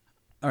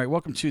All right,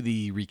 welcome to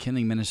the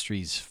Rekindling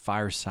Ministries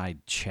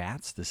Fireside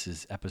Chats. This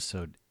is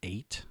episode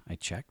 8, I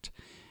checked.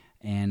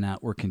 And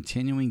we're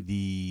continuing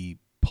the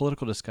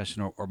political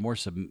discussion, or more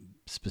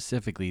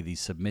specifically, the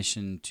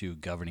submission to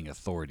governing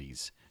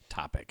authorities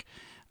topic.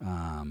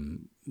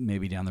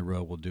 Maybe down the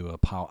road we'll do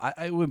a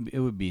it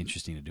would be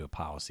interesting to do a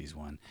policies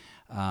one.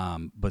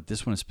 But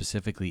this one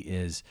specifically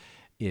is,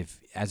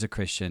 if as a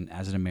Christian,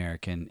 as an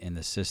American in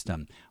the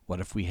system, what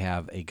if we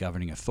have a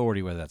governing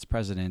authority, whether that's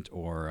president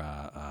or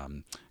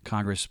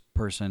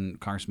congressperson,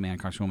 congressman,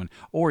 congresswoman,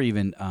 or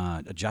even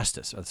a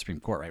justice or the Supreme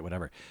Court, right?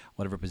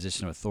 Whatever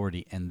position of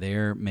authority, and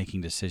they're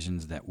making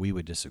decisions that we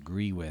would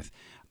disagree with.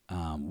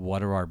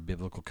 What are our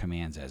biblical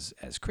commands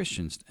as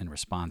Christians in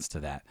response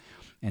to that?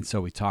 And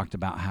so we talked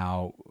about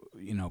how,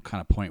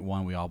 kind of point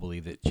one, we all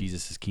believe that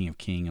Jesus is King of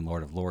Kings and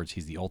Lord of Lords.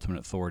 He's the ultimate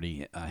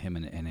authority, him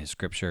and his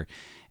scripture.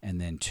 And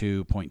then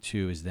point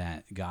two is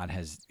that God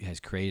has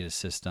created a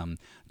system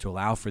to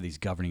allow for these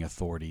governing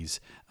authorities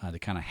to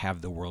kind of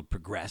have the world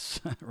progress,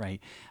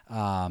 right?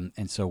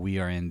 And so we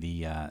are in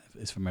the,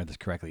 if I remember this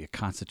correctly, a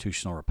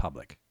constitutional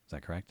republic. Is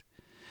that correct?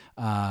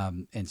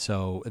 And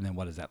then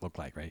what does that look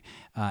like, right?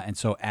 And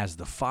so as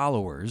the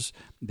followers,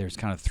 there's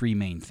kind of three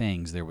main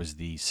things. There was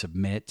the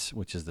submit,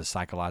 which is the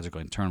psychological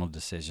internal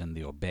decision,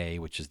 the obey,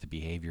 which is the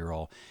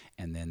behavioral,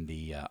 and then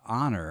the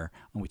honor.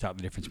 And we talked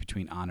the difference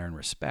between honor and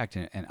respect,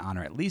 and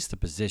honor at least the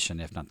position,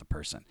 if not the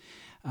person,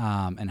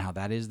 and how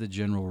that is the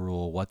general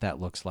rule, what that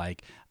looks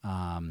like.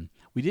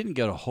 We didn't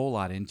get a whole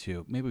lot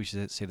into, maybe we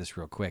should say this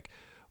real quick.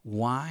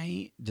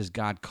 Why does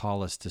God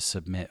call us to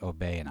submit,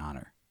 obey, and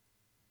honor?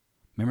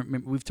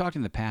 Remember, we've talked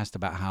in the past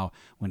about how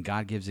when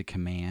God gives a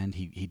command,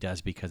 he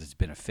does because it's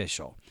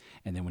beneficial,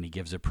 and then when he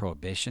gives a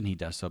prohibition, he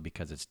does so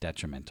because it's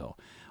detrimental.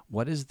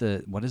 What is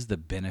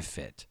the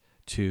benefit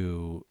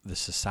to the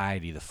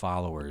society, the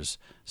followers,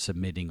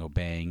 submitting,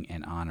 obeying,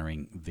 and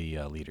honoring the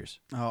leaders?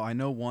 Oh, I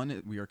know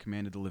one, we are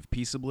commanded to live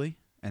peaceably,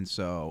 and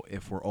so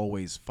if we're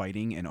always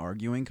fighting and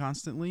arguing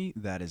constantly,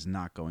 that is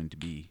not going to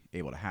be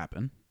able to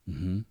happen.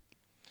 Mm-hmm.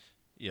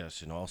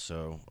 Yes, and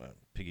also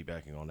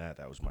piggybacking on that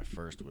was my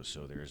first, was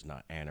so there is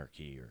not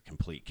anarchy or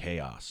complete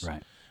chaos.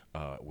 Right.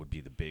 Would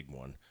be the big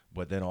one.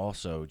 But then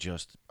also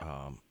just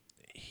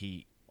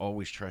he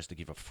always tries to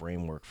give a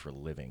framework for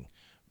living,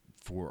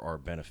 for our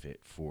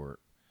benefit, for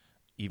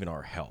even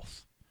our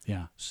health.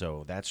 Yeah.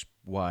 So that's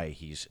why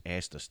he's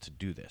asked us to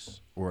do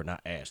this, or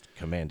not asked,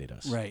 commanded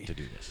us to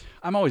do this.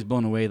 I'm always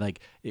blown away.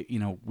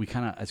 We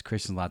kind of, as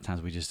Christians, a lot of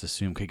times we just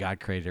assume, okay,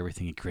 God created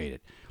everything he created.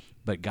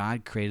 But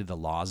God created the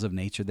laws of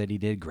nature that he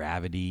did,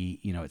 gravity,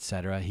 et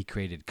cetera. He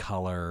created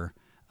color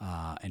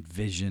and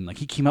vision. Like,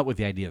 he came up with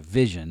the idea of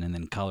vision and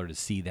then color to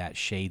see that,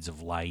 shades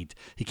of light.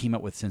 He came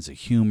up with sense of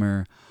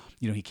humor.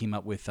 He came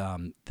up with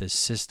this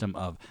system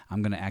of,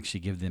 I'm going to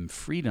actually give them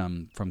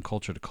freedom from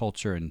culture to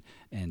culture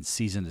and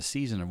season to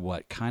season of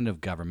what kind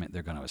of government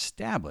they're going to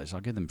establish.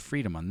 I'll give them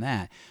freedom on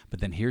that. But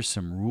then here's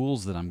some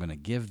rules that I'm going to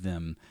give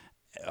them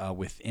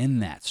within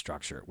that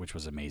structure, which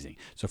was amazing.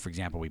 So, for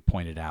example, we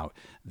pointed out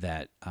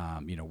that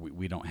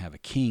we don't have a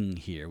king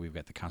here. We've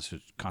got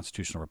the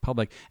constitutional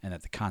republic, and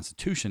that the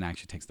Constitution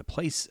actually takes the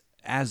place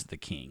as the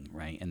king,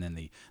 right? And then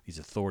these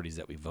authorities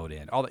that we vote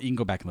in. All that, you can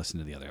go back and listen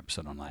to the other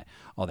episode on that,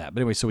 all that.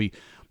 But anyway, so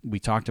we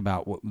talked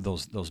about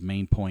those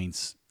main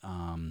points,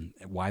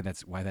 why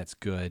that's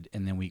good,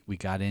 and then we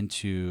got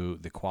into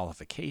the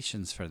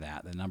qualifications for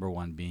that. The number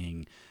one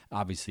being,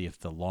 obviously, if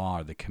the law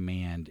or the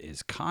command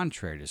is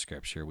contrary to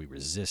Scripture, we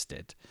resist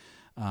it.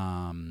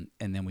 And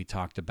then we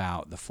talked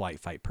about the flight,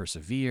 fight,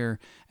 persevere,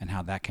 and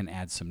how that can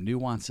add some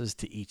nuances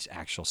to each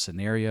actual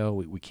scenario.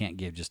 We can't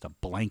give just a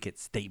blanket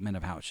statement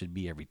of how it should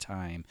be every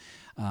time.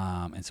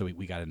 And so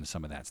we got into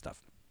some of that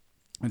stuff.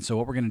 And so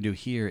what we're going to do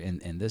here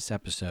in this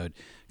episode,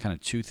 kind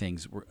of two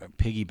things, we're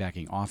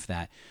piggybacking off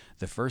that.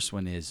 The first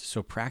one is,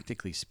 so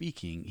practically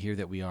speaking, here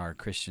that we are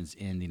Christians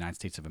in the United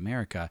States of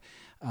America,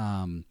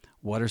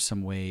 what are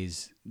some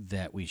ways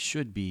that we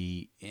should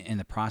be in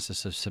the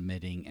process of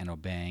submitting and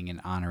obeying and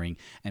honoring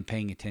and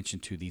paying attention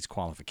to these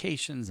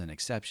qualifications and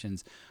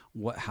exceptions?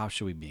 How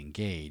should we be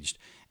engaged?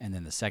 And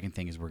then the second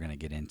thing is we're going to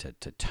get into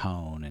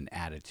tone and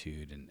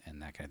attitude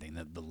and that kind of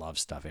thing, the love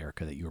stuff,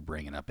 Erica, that you were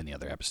bringing up in the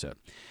other episode.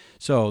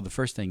 So the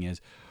first thing is,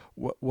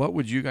 what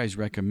would you guys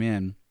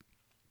recommend,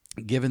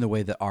 given the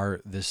way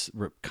that this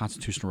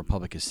constitutional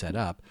republic is set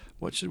up?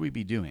 What should we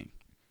be doing?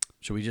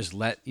 Should we just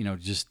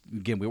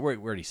again, we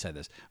already said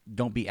this,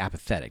 don't be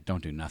apathetic,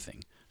 don't do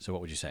nothing. So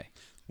what would you say?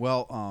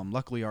 Well,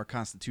 luckily our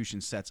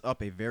Constitution sets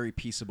up a very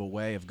peaceable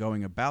way of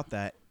going about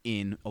that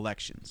in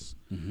elections.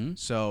 Mm-hmm.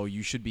 So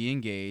you should be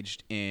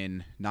engaged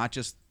in not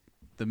just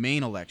the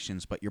main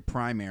elections, but your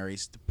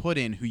primaries, to put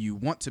in who you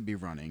want to be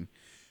running,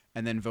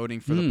 and then voting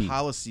for the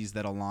policies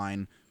that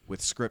align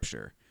with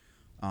Scripture.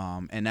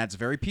 And that's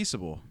very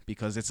peaceable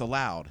because it's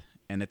allowed,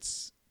 and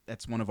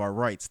that's one of our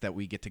rights that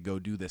we get to go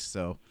do this.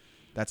 So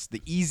that's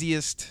the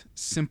easiest,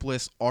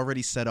 simplest,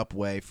 already set up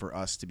way for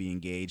us to be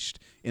engaged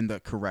in the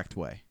correct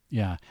way.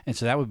 Yeah, and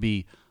so that would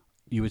be,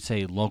 you would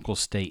say, local,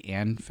 state,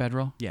 and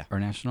federal? Yeah. Or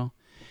national?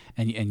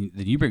 And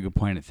then you bring a good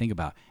point to think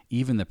about.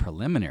 Even the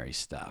preliminary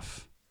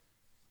stuff,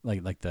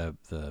 like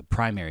the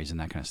primaries and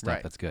that kind of stuff.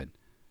 Right. That's good.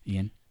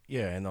 Ian?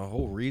 Yeah, and the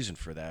whole reason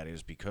for that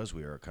is because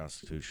we are a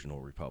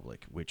constitutional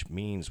republic, which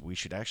means we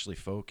should actually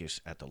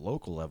focus at the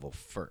local level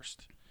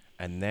first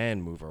and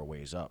then move our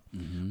ways up.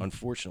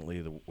 Unfortunately,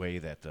 the way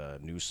that the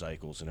news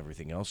cycles and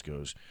everything else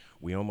goes,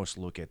 we almost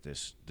look at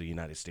the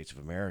United States of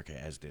America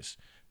as this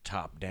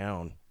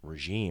top-down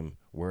regime,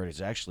 where it is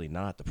actually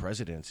not. The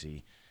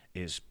presidency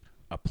is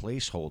a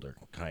placeholder,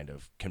 kind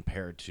of,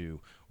 compared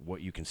to what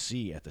you can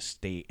see at the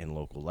state and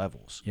local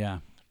levels.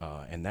 Yeah.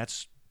 And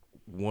that's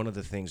one of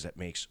the things that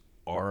makes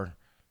our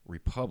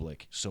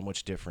republic so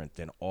much different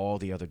than all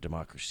the other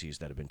democracies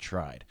that have been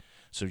tried.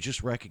 So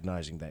just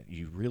recognizing that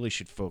you really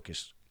should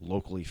focus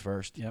locally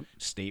first, Yep.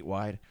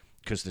 statewide,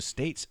 because the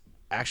states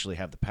actually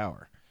have the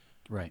power.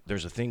 Right.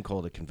 There's a thing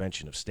called a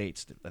convention of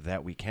states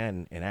that we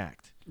can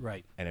enact.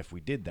 Right. And if we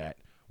did that,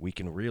 we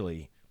can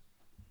really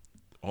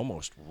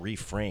almost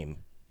reframe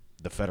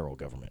the federal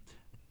government.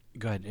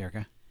 Go ahead,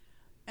 Erica.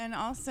 And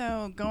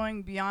also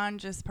going beyond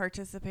just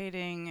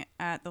participating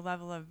at the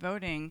level of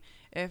voting,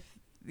 if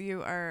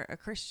you are a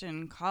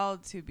Christian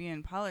called to be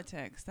in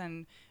politics,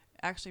 then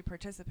actually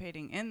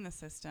participating in the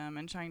system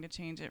and trying to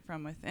change it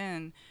from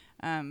within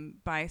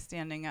by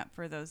standing up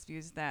for those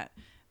views that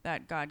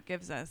God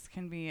gives us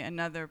can be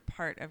another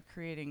part of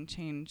creating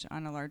change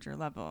on a larger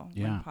level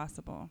when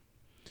possible.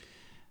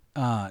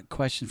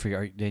 Question for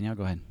you, Danielle.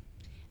 Go ahead.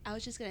 I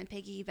was just going to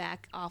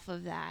piggyback off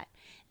of that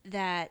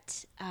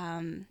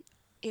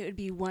it would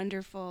be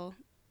wonderful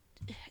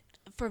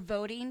for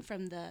voting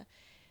from the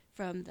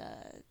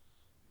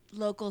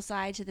local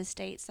side to the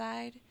state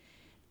side,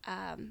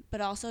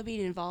 but also being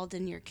involved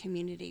in your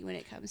community when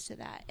it comes to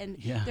that. And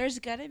there's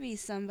going to be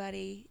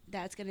somebody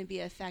that's going to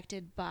be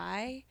affected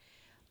by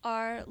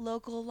our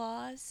local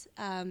laws.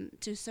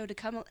 To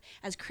come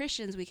as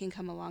Christians, we can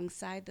come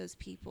alongside those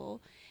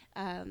people,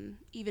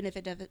 even if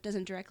it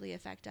doesn't directly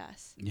affect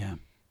us. Yeah.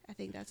 I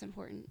think that's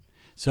important.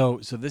 So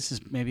this is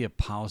maybe a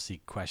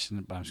policy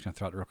question, but I'm just going to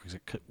throw it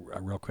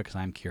real quick because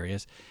I'm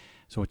curious.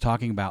 So we're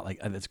talking about, like,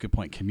 that's a good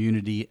point,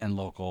 community and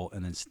local,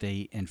 and then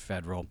state and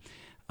federal.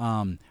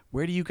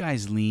 Where do you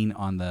guys lean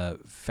on the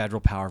federal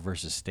power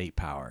versus state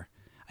power?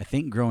 I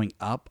think growing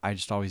up, I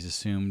just always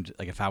assumed,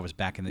 like, if I was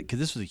back in because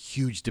this was a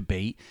huge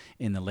debate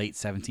in the late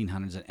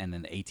 1700s and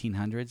then the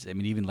 1800s. I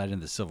mean, even led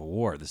into the Civil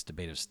War, this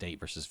debate of state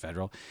versus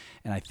federal.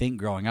 And I think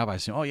growing up, I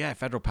assumed, oh yeah,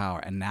 federal power.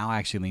 And now I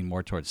actually lean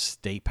more towards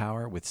state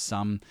power with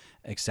some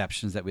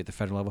exceptions that we at the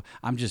federal level.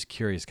 I'm just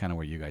curious kind of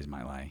where you guys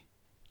might lie.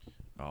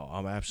 Oh,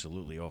 I'm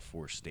absolutely all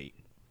for state.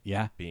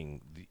 Yeah?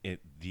 Being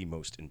the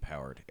most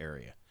empowered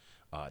area.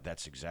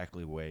 That's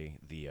exactly the way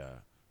the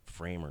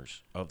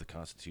framers of the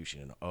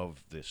Constitution and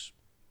of this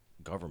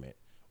government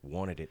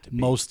wanted it to be.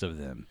 Most of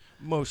them.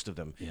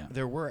 Yeah.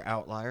 There were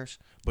outliers,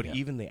 but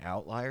even the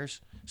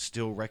outliers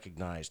still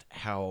recognized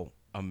how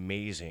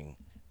amazing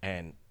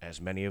and,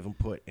 as many of them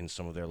put in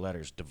some of their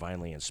letters,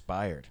 divinely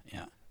inspired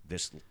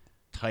this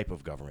type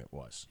of government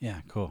was.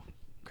 Yeah, cool.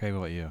 Craig, what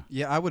about you?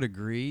 Yeah, I would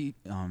agree.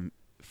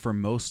 For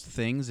most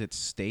things, it's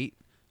state,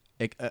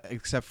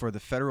 except for the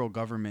federal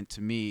government.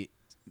 To me,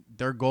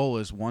 their goal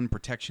is, one,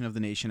 protection of the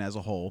nation as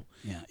a whole.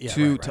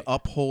 Two, to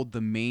uphold the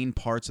main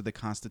parts of the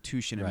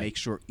Constitution and make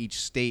sure each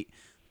state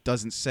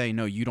doesn't say,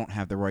 no, you don't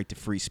have the right to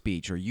free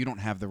speech, or you don't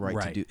have the right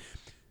to do.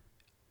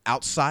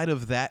 Outside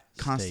of that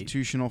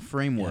constitutional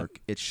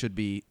framework, it should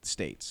be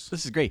states.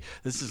 This is great.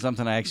 This is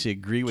something I actually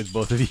agree with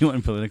both of you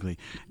on politically.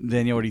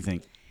 Danielle, what do you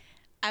think?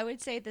 I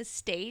would say the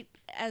state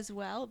as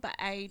well, but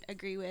I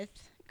agree with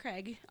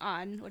Craig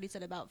on what he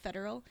said about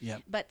federal.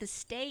 Yep. But the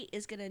state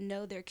is going to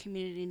know their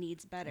community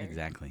needs better.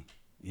 Exactly.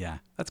 Yeah.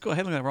 Let's go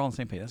ahead. Look at that. We're all on the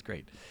same page. That's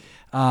great.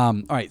 All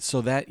right. So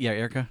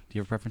Erica, do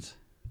you have a preference?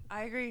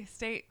 I agree.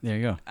 State. There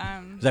you go.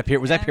 Was that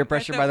peer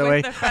pressure, by the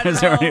way? The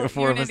federal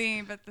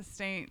unity, but the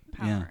state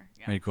power.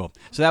 Yeah. Very cool.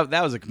 So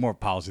that was a more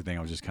policy thing.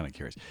 I was just kind of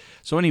curious.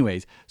 So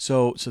anyways,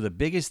 so the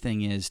biggest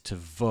thing is to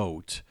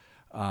vote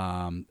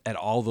at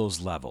all those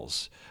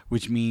levels,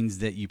 which means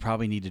that you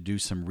probably need to do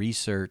some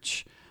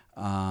research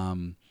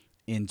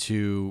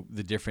into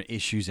the different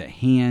issues at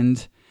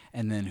hand,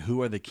 and then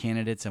who are the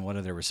candidates and what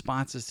are their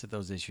responses to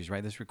those issues,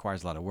 right? This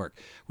requires a lot of work,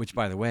 which,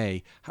 by the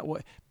way,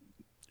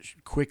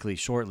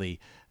 shortly,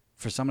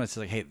 for someone that's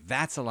like, hey,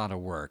 that's a lot of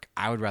work,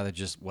 I would rather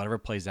just whatever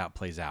plays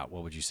out.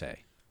 What would you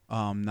say?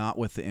 Not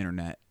with the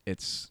internet.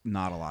 It's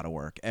not a lot of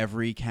work.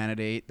 Every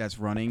candidate that's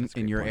running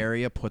in your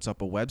area puts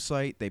up a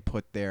website. They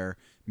put their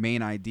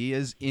main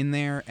ideas in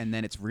there, and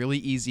then it's really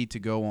easy to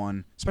go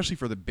on, especially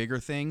for the bigger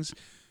things,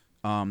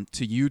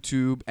 to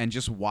YouTube and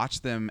just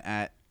watch them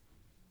at,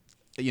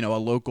 a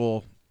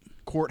local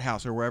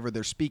courthouse or wherever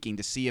they're speaking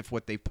to see if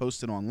what they've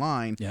posted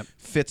online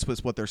fits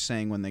with what they're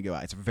saying when they go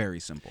out. It's very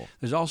simple.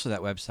 There's also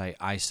that website,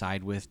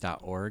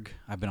 isidewith.org.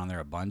 I've been on there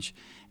a bunch.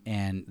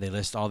 and they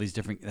list all these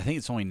different. I think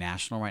it's only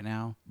national right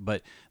now,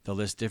 but they'll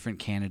list different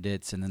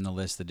candidates, and then they'll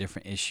list the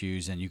different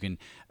issues, and you can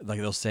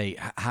they'll say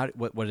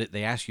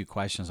they ask you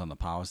questions on the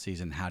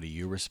policies and how do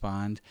you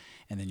respond,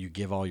 and then you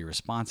give all your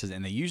responses,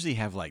 and they usually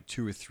have like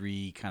 2 or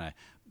 3 kind of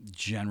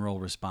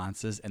general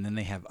responses, and then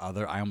they have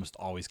other. I almost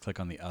always click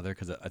on the other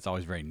because it's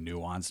always very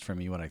nuanced for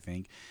me what I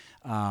think.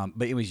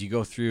 But anyways, you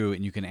go through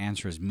and you can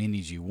answer as many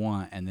as you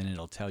want, and then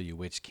it'll tell you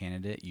which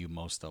candidate you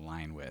most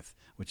align with,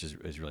 which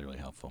is really, really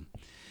helpful.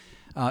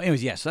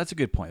 Anyways, yeah, so that's a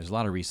good point. There's a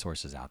lot of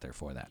resources out there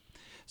for that.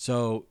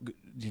 So,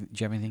 do you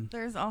have anything?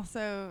 There's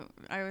also,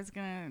 I was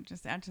going to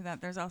just add to that,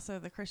 there's also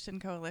the Christian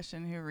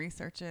Coalition who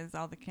researches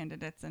all the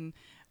candidates and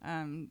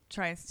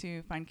tries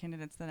to find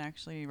candidates that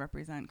actually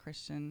represent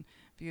Christian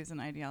views and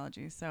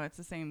ideologies. So it's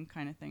the same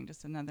kind of thing,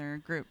 just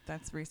another group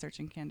that's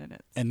researching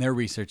candidates. And they're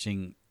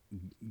researching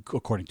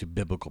according to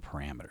biblical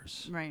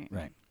parameters. Right.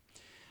 Right.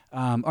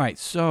 All right,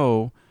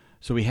 so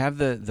we have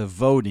the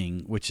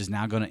voting, which is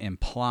now going to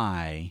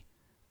imply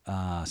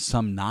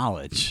some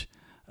knowledge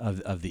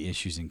of the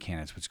issues and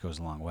candidates, which goes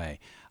a long way.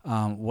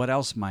 What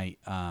else might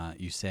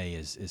you say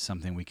is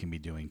something we can be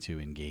doing to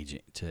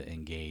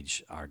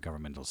engage our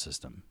governmental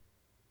system?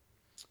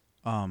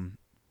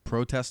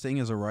 Protesting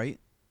is a right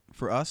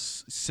for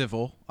us,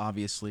 civil,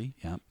 obviously.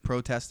 Yeah.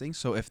 Protesting.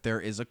 So if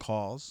there is a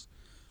cause,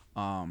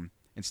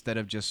 instead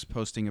of just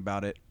posting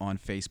about it on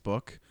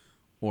Facebook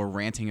or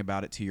ranting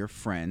about it to your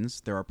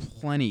friends, there are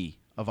plenty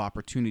of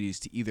opportunities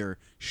to either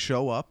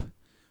show up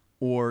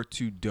or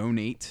to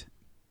donate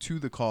to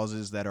the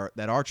causes that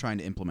are trying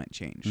to implement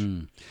change.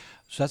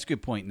 So that's a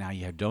good point. Now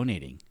you have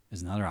donating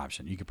is another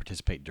option. You can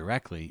participate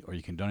directly, or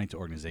you can donate to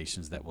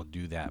organizations that will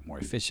do that more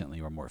efficiently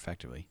or more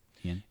effectively.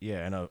 Ian?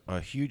 Yeah, and a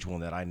huge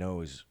one that I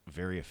know is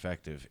very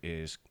effective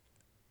is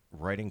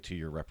writing to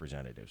your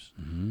representatives.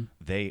 Mm-hmm.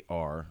 They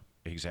are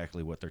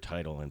exactly what their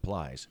title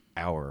implies,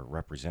 our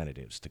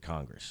representatives to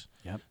Congress.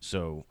 Yep.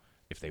 So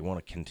if they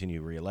want to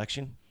continue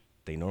re-election,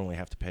 they normally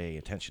have to pay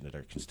attention to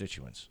their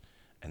constituents.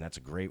 And that's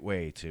a great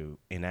way to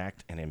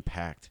enact and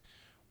impact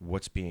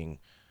what's being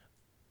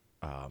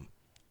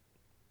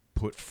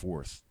put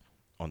forth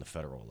on the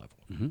federal level.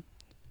 Mm-hmm.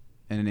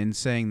 And in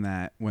saying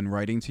that, when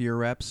writing to your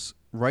reps,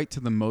 write to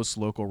the most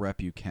local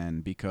rep you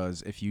can,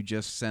 because if you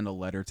just send a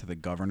letter to the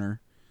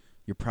governor,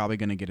 you're probably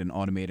going to get an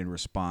automated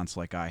response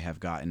like I have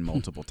gotten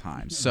multiple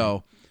times.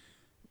 So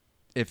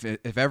if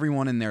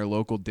everyone in their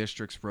local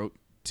districts wrote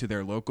to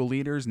their local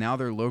leaders, now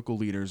their local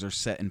leaders are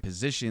set in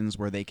positions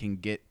where they can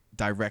get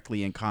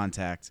directly in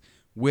contact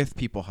with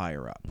people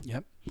higher up.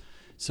 Yep.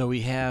 So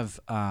we have,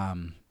 go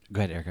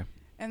ahead, Erica.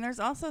 And there's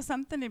also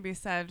something to be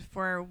said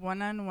for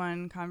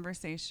one-on-one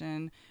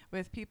conversation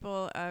with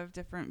people of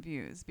different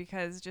views,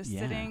 because just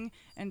sitting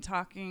and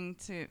talking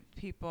to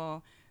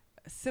people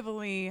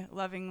civilly,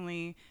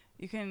 lovingly,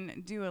 you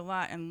can do a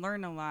lot and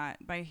learn a lot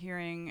by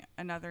hearing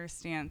another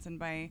stance and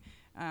by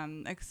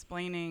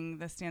explaining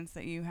the stance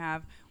that you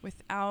have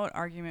without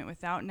argument,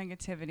 without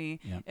negativity.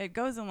 Yep. It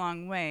goes a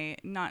long way,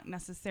 not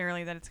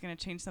necessarily that it's going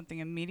to change something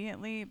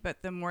immediately,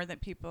 but the more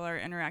that people are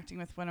interacting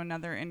with one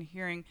another and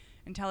hearing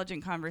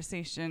intelligent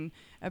conversation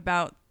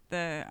about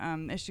the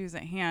issues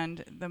at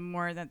hand, the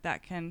more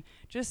that can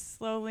just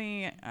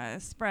slowly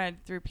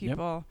spread through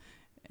people. Yep.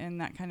 In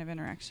that kind of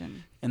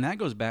interaction. And that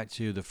goes back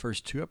to the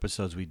first 2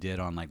 episodes we did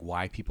on like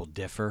why people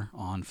differ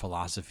on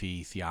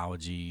philosophy,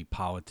 theology,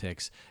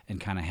 politics, and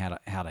kind of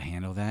how to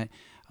handle that.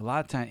 A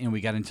lot of time,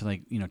 we got into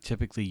like,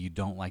 typically you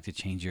don't like to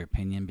change your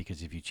opinion,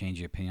 because if you change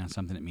your opinion on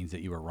something, it means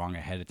that you were wrong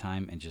ahead of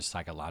time, and just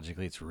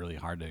psychologically, it's really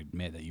hard to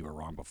admit that you were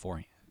wrong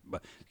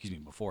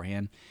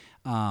beforehand.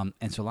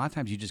 And so a lot of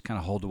times you just kind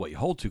of hold to what you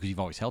hold to because you've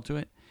always held to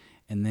it,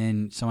 and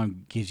then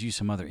someone gives you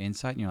some other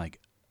insight, and you're like,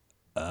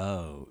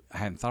 oh, I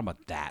hadn't thought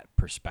about that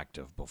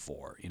perspective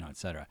before, et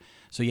cetera.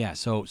 So yeah,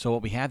 so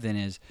what we have then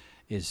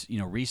is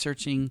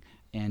researching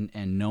and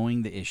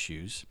knowing the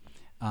issues,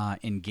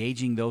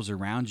 engaging those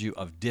around you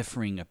of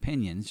differing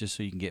opinions, just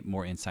so you can get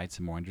more insights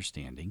and more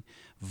understanding,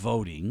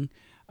 voting,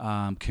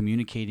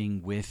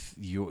 communicating with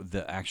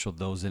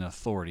those in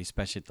authority,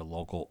 especially at the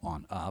local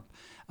on up,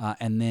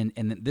 and then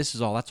that's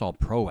all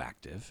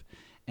proactive.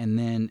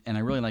 And I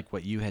really like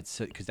what you had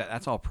said, because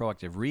that's all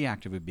proactive.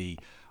 Reactive would be,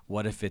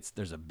 what if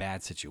there's a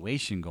bad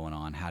situation going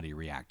on? How do you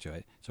react to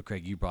it? So,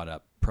 Craig, you brought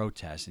up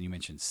protest, and you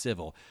mentioned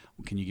civil.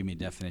 Can you give me a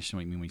definition of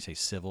what you mean when you say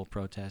civil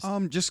protest?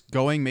 Just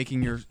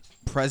making your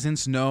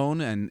presence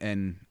known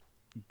and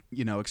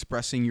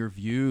expressing your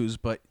views,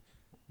 but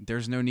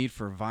there's no need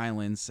for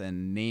violence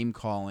and name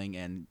calling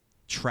and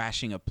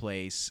trashing a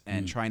place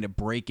and trying to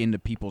break into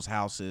people's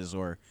houses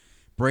or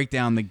break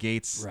down the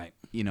gates, right.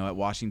 At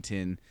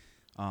Washington.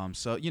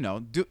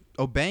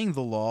 Obeying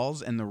the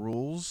laws and the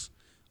rules.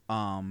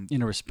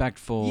 In a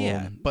respectful,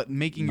 but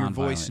making your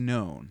voice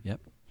known.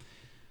 Yep.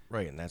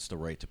 Right, and that's the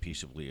right to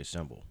peaceably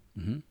assemble.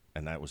 Mm-hmm.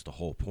 And that was the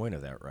whole point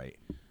of that right.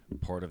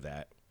 Part of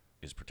that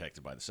is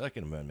protected by the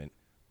Second Amendment,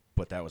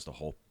 but that was the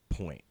whole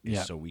point,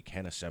 so we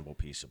can assemble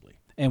peaceably.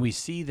 And we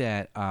see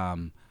that,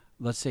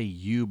 let's say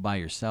you by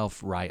yourself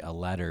write a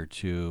letter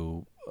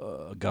to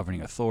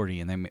governing authority,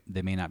 and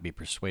they may not be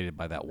persuaded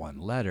by that one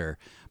letter,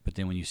 but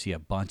then when you see a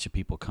bunch of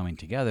people coming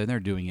together and they're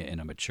doing it in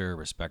a mature,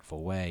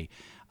 respectful way,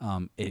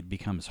 it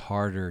becomes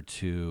harder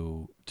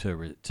to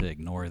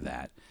ignore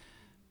that.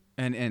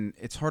 And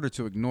it's harder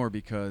to ignore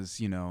because,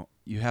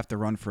 you have to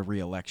run for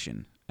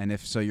re-election. And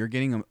if so, you're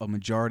getting a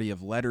majority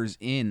of letters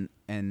in,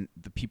 and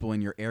the people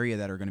in your area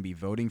that are going to be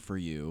voting for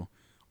you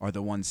are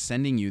the ones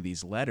sending you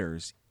these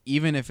letters,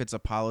 even if it's a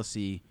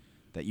policy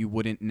that you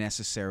wouldn't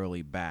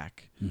necessarily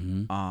back.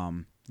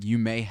 Mm-hmm. You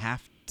may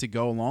have to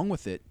go along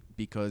with it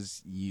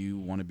because you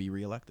want to be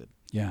reelected.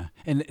 Yeah.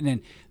 And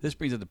then this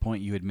brings up the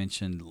point you had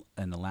mentioned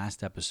in the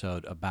last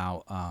episode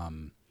about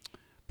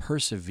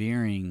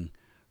persevering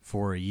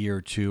for a year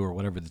or two or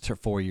whatever,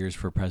 4 years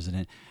for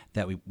president,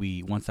 that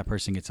we once that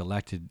person gets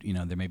elected,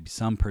 there may be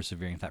some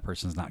persevering if that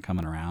person's not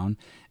coming around,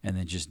 and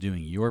then just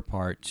doing your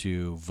part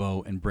to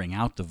vote and bring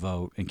out the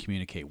vote and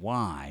communicate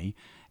why,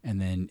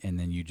 and then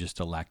you just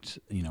elect,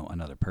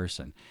 another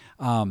person.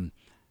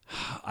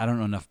 I don't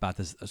know enough about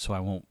this, so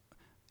I won't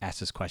ask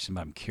this question,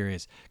 but I'm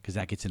curious because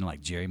that gets into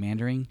like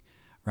gerrymandering,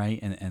 right?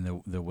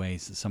 And the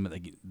ways some of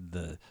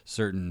the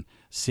certain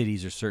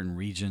cities or certain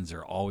regions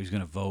are always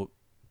going to vote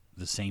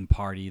the same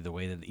party, the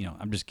way that,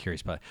 I'm just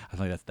curious, but I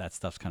feel like that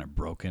stuff's kind of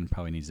broken,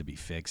 probably needs to be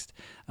fixed.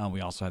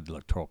 We also have the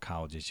electoral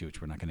college issue,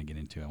 which we're not going to get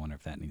into. I wonder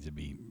if that needs to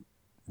be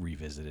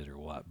revisited or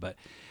what. But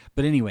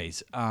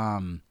anyways,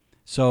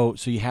 so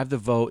you have the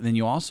vote, and then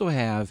you also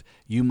have,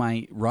 you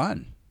might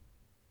run.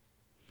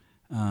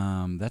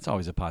 That's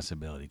always a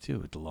possibility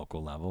too, at the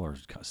local level or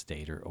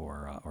state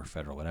or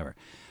federal, whatever.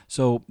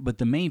 So, but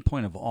the main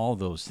point of all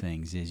those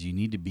things is you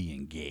need to be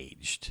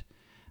engaged.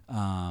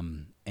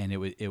 And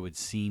it would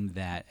seem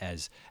that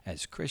as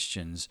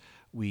Christians,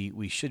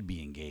 we should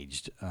be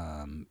engaged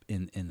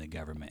in the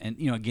government,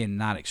 and again,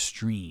 not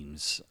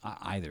extremes,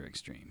 either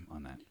extreme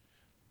on that.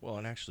 Well,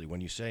 and actually, when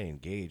you say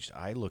engaged,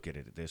 I look at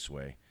it this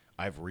way.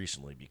 I've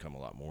recently become a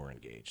lot more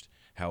engaged.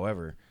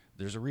 However,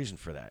 there's a reason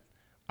for that.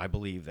 I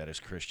believe that as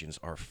Christians,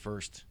 our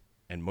first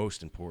and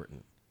most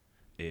important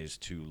is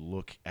to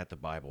look at the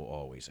Bible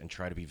always and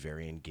try to be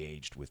very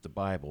engaged with the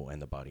Bible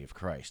and the body of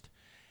Christ.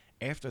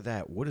 After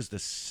that, what is the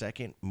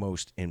second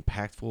most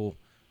impactful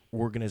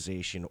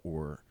organization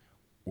or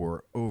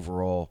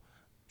overall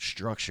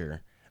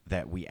structure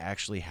that we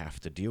actually have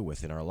to deal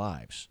with in our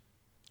lives?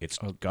 It's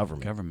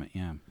government. Government,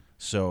 yeah.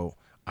 So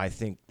I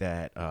think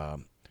that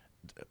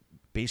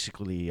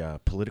basically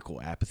political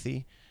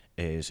apathy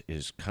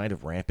is kind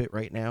of rampant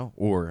right now,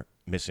 or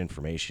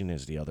misinformation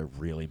is the other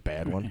really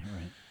bad one.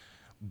 Right.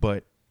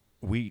 But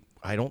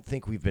I don't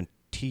think we've been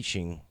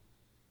teaching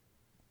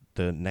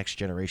the next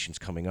generations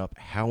coming up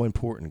how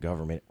important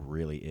government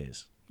really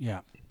is. Yeah,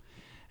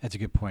 that's a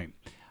good point.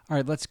 All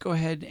right, let's go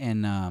ahead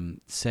and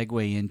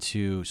segue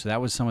into, so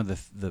that was some of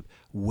the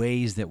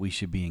ways that we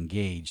should be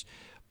engaged.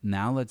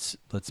 Now let's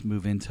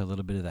move into a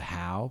little bit of the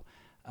how,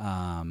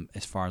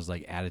 as far as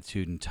like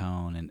attitude and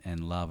tone and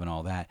love and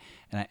all that.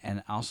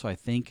 And also I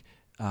think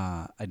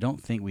I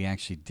don't think we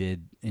actually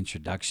did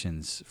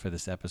introductions for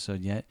this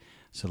episode yet.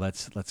 So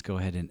let's go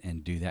ahead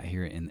and do that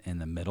here in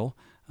the middle.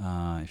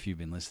 If you've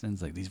been listening,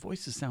 it's like these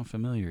voices sound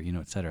familiar,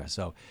 et cetera.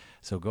 So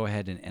go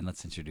ahead and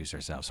let's introduce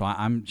ourselves. So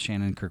I'm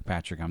Shannon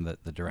Kirkpatrick. I'm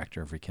the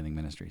director of Rekindling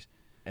Ministries.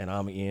 And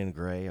I'm Ian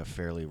Gray, a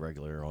fairly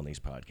regular on these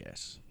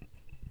podcasts.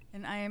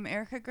 And I am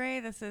Erica Gray.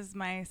 This is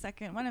my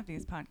second one of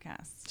these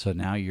podcasts. So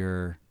now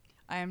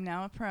I am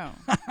now a pro.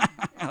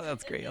 Oh,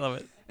 that's great. I love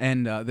it.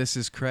 And this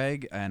is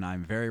Craig, and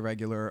I'm very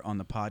regular on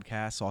the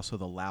podcast, also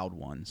the loud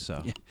one.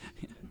 So. Yeah.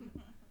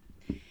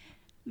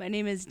 My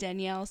name is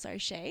Danielle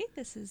Sarche.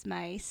 This is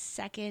my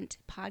second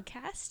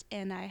podcast,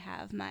 and I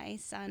have my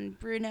son,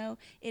 Bruno.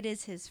 It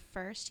is his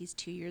first. He's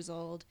 2 years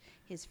old.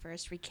 His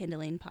first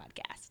Rekindling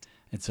podcast.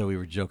 And so we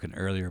were joking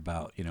earlier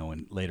about,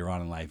 when later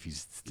on in life,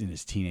 he's in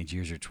his teenage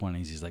years or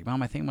 20s, he's like,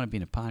 Mom, I think I want to be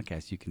in a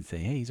podcast. You can say,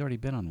 hey, he's already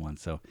been on one.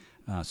 So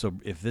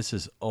if this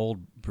is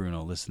old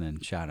Bruno listening,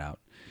 shout out.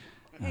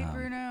 Hey,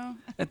 Bruno.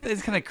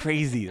 It's kind of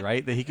crazy,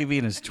 right? That he could be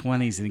in his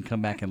 20s and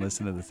come back and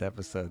listen to this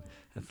episode.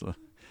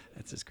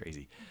 That's just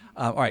crazy.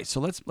 All right, so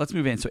let's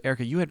move in. So,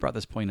 Erica, you had brought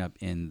this point up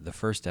in the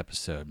first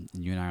episode,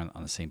 and you and I are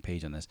on the same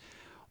page on this.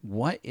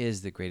 What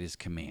is the greatest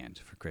command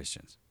for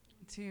Christians?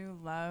 To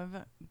love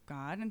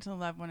God and to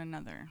love one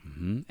another.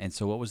 Mm-hmm. And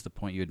so what was the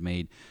point you had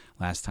made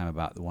last time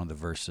about one of the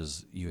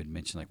verses you had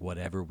mentioned, like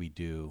whatever we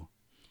do?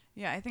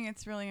 Yeah, I think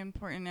it's really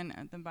important,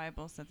 and the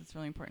Bible says it's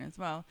really important as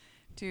well,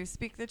 to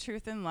speak the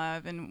truth in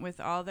love. And with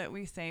all that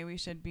we say, we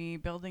should be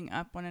building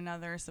up one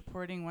another,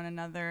 supporting one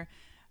another,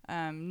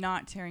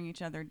 not tearing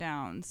each other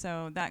down.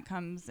 So that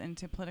comes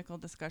into political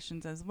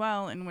discussions as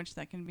well, in which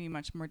that can be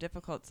much more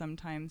difficult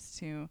sometimes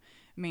to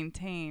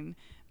maintain.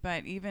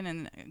 But even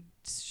in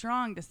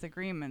strong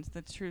disagreements,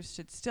 the truth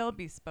should still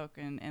be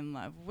spoken in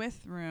love,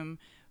 with room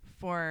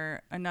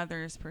for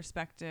another's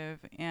perspective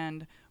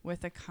and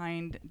with a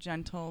kind,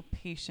 gentle,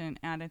 patient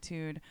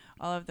attitude.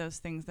 All of those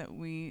things that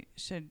we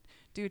should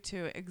do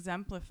to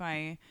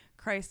exemplify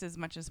Christ as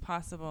much as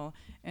possible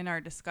in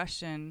our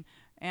discussion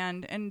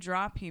and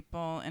draw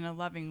people in a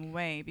loving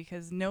way,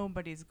 because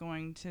nobody's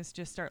going to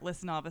just start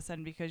listening all of a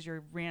sudden because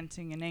you're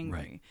ranting and angry.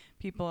 Right.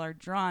 People are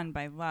drawn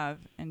by love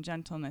and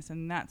gentleness,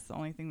 and that's the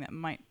only thing that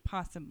might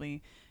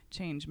possibly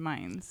change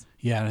minds.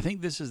 Yeah, and I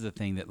think this is the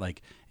thing that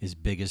like is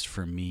biggest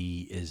for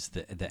me is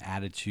the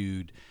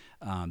attitude,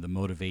 the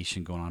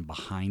motivation going on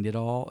behind it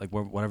all, like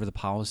whatever the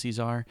policies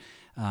are.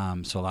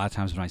 So a lot of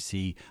times when I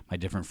see my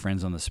different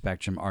friends on the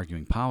spectrum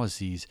arguing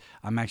policies,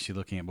 I'm actually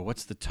looking at, but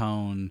what's the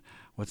tone?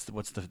 What's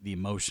the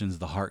emotions,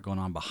 the heart going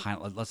on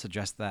behind? Let's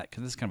address that,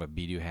 because this is kind of a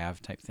be do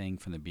have type thing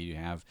from the be do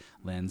have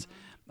lens.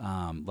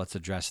 Let's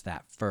address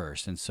that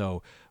first. And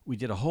so we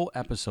did a whole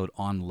episode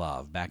on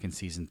love back in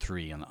season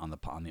 3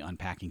 on the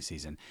unpacking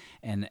season,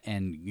 and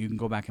you can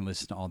go back and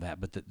listen to all that.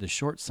 But the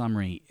short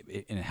summary,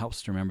 and it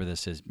helps to remember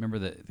this, is remember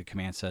the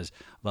command says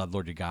love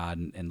Lord your God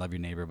and love your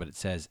neighbor, but it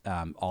says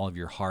all of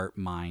your heart,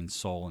 mind,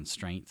 soul, and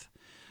strength.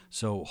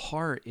 So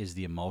heart is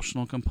the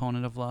emotional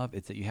component of love.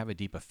 It's that you have a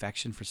deep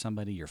affection for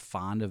somebody, you're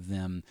fond of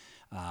them,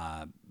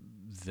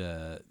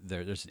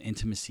 there's an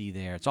intimacy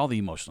there. It's all the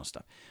emotional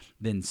stuff.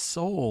 Then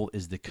soul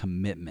is the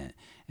commitment.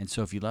 And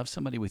so if you love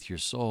somebody with your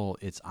soul,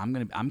 it's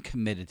I'm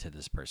committed to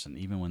this person,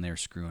 even when they're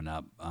screwing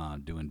up,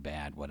 doing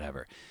bad,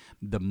 whatever.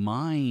 The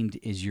mind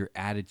is your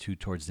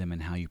attitude towards them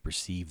and how you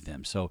perceive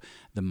them. So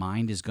the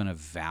mind is going to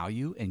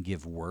value and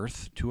give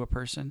worth to a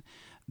person.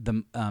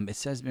 It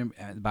says, the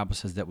Bible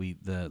says that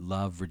the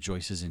love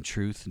rejoices in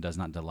truth and does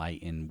not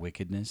delight in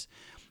wickedness.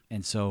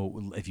 And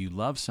so if you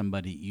love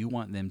somebody, you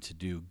want them to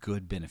do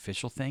good,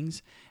 beneficial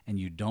things, and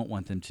you don't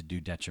want them to do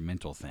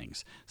detrimental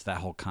things. So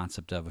that whole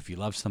concept of if you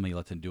love somebody, you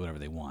let them do whatever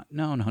they want.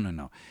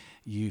 No.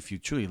 If you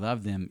truly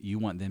love them, you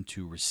want them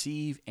to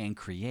receive and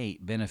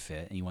create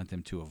benefit, and you want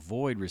them to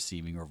avoid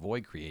receiving or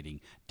avoid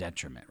creating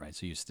detriment, right?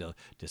 So you still,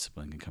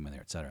 discipline can come in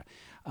there, et cetera.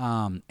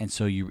 And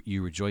so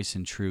you rejoice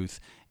in truth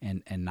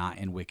and not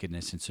in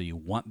wickedness, and so you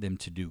want them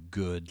to do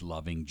good,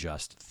 loving,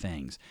 just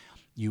things.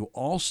 You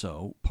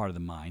also, part of the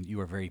mind,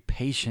 you are very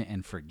patient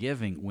and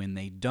forgiving when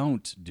they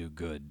don't do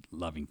good,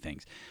 loving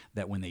things,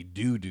 that when they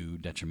do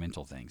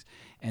detrimental things.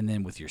 And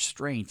then with your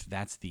strength,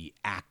 that's the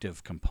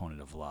active component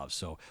of love.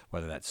 So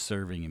whether that's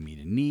serving and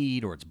meeting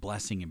need, or it's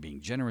blessing and being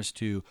generous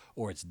to,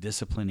 or it's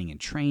disciplining and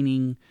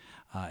training,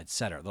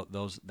 etc.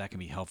 Those that can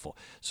be helpful.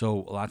 So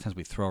a lot of times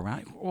we throw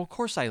around, well, of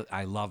course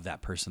I love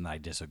that person that I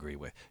disagree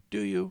with.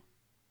 Do you?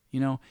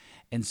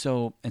 And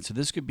so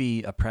this could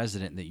be a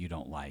president that you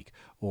don't like,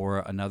 or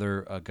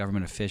another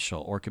government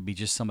official, or it could be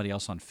just somebody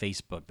else on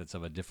Facebook that's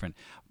of a different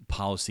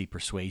policy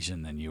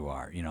persuasion than you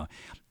are,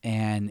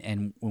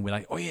 and when we're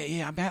like, oh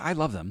yeah, I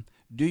love them.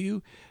 Do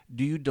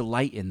you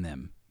delight in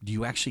them? Do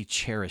you actually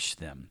cherish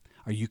them?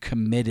 Are you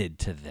committed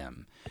to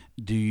them?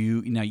 Do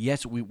you,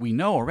 yes, we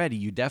know already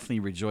you definitely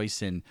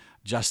rejoice in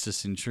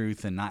justice and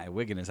truth and not in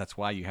wickedness. That's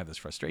why you have this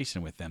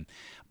frustration with them.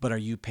 But are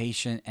you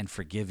patient and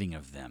forgiving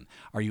of them?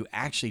 Are you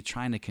actually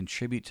trying to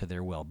contribute to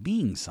their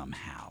well-being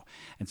somehow?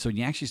 And so when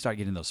you actually start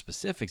getting those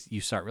specifics,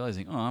 you start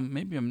realizing,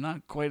 maybe I'm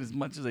not quite as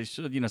much as I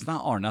should. It's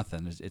not all or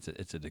nothing.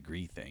 It's a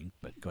degree thing.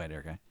 But go ahead,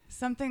 Erica.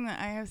 Something that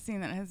I have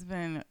seen that has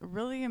been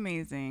really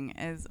amazing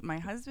is my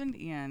husband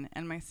Ian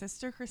and my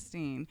sister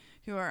Christine,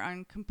 who are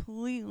on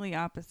completely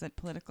opposite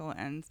political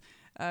ends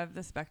of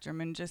the spectrum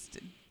and just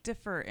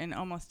differ in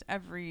almost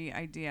every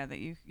idea that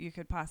you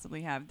could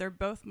possibly have. They're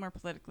both more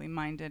politically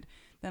minded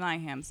than I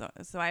am, so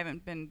I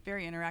haven't been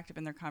very interactive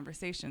in their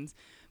conversations.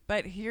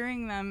 But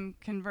hearing them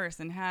converse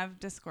and have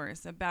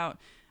discourse about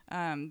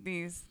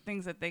these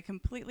things that they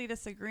completely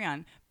disagree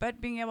on, but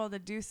being able to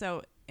do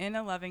so in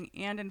a loving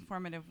and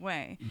informative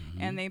way.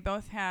 Mm-hmm. And they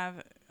both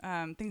have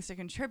things to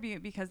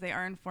contribute because they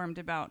are informed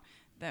about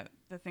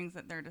the things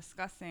that they're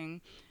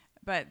discussing,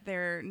 but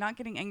they're not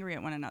getting angry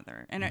at one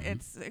another. And mm-hmm.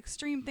 It's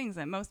extreme things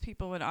that most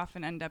people would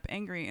often end up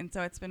angry. And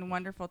so it's been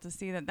wonderful to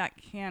see that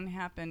can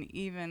happen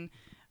even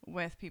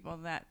with people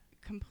that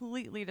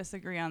completely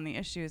disagree on the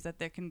issues, that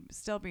they can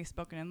still be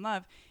spoken in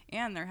love.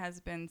 And there has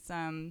been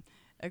some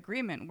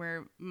agreement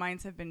where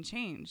minds have been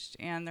changed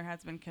and there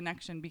has been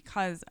connection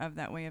because of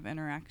that way of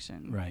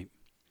interaction. Right.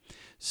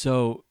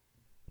 So,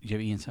 do you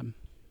have Ian something?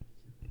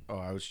 Oh,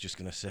 I was just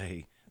going to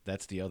say,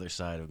 that's the other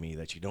side of me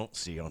that you don't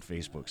see on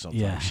Facebook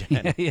sometimes.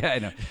 Yeah, I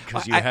know.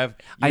 Because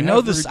I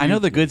know this. I know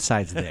the good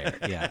side's there.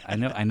 Yeah,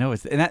 I know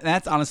it's, and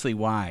that's honestly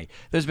why.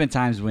 There's been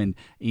times when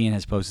Ian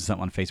has posted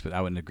something on Facebook I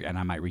wouldn't agree, and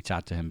I might reach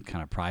out to him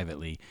kind of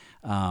privately.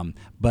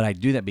 But I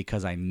do that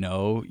because I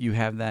know you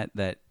have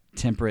that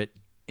temperate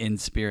in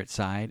spirit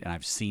side, and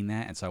I've seen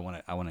that, and so I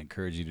want to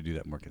encourage you to do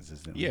that more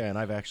consistently. Yeah, and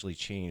I've actually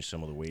changed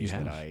some of the ways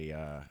that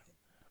I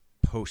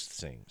post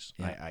things.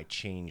 Yeah. I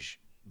change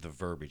the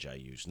verbiage I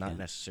use, not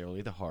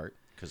necessarily the heart,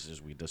 because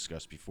as we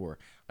discussed before,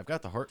 I've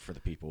got the heart for the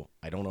people.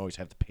 I don't always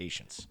have the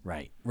patience.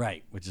 Right,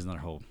 which is another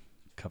whole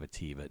cup of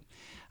tea. But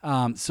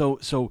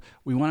so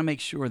we want to make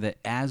sure that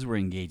as we're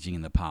engaging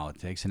in the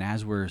politics and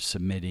as we're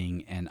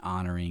submitting and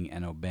honoring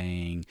and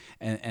obeying,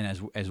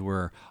 and as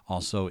we're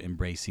also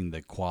embracing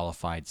the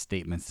qualified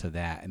statements to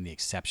that and the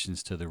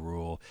exceptions to the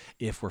rule,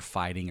 if we're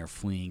fighting or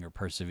fleeing or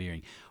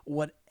persevering,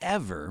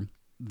 whatever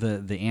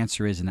the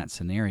answer is in that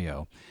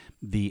scenario,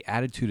 the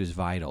attitude is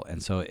vital,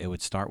 and so it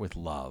would start with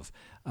love.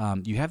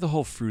 You have the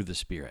whole fruit of the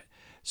Spirit,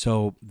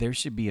 so there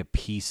should be a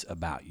peace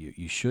about you.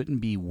 You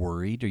shouldn't be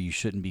worried, or you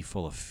shouldn't be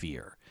full of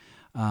fear.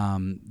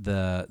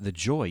 The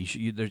joy,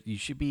 you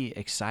should be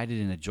excited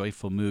in a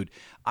joyful mood.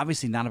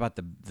 Obviously, not about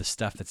the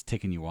stuff that's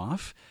ticking you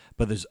off,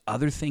 but there's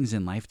other things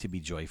in life to be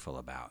joyful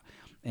about.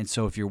 And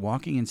so if you're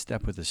walking in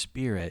step with the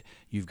Spirit,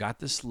 you've got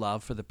this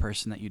love for the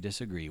person that you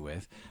disagree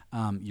with.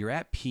 You're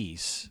at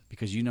peace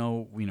because you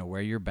know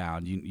where you're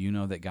bound. You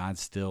know that God's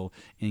still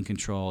in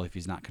control if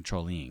he's not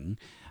controlling.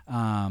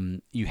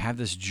 You have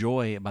this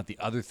joy about the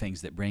other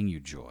things that bring you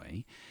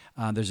joy.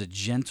 There's a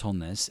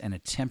gentleness and a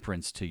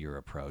temperance to your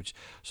approach.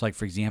 So like,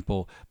 for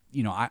example,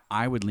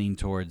 I would lean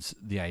towards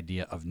the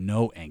idea of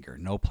no anger,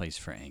 no place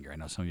for anger. I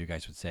know some of you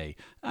guys would say,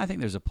 I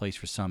think there's a place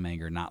for some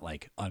anger, not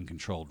like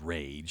uncontrolled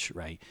rage,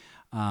 right?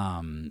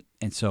 And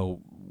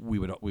so we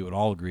would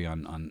all agree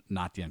on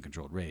not the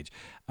uncontrolled rage,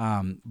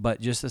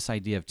 but just this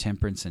idea of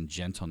temperance and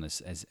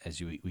gentleness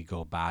as we go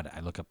about it. I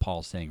look at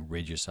Paul saying,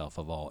 rid yourself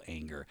of all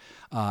anger,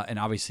 and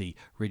obviously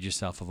rid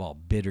yourself of all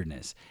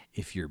bitterness.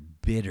 If you're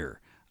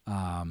bitter,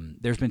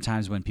 there's been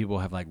times when people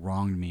have like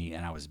wronged me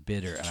and I was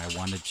bitter and I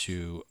wanted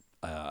to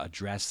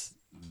address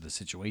the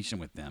situation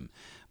with them.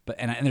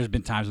 And there's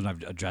been times when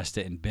I've addressed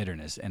it in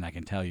bitterness, and I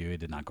can tell you it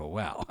did not go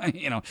well,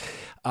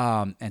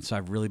 And so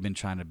I've really been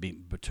trying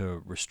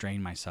to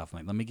restrain myself.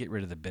 Like, let me get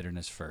rid of the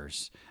bitterness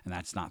first, and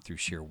that's not through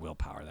sheer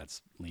willpower.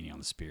 That's leaning on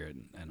the Spirit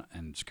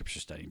and Scripture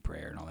study and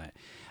prayer and all that.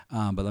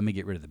 But let me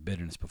get rid of the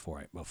bitterness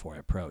before I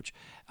approach.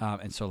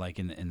 And so, like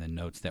in the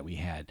notes that we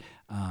had,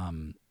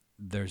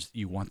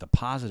 you want the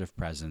positive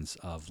presence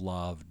of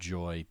love,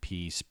 joy,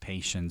 peace,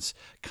 patience,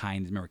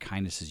 kindness. Remember,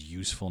 kindness is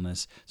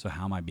usefulness. So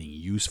how am I being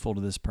useful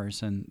to this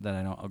person that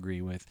I don't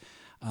agree with?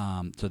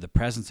 So the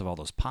presence of all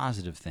those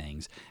positive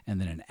things, and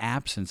then an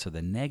absence of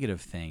the negative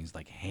things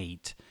like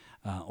hate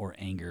or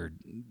anger,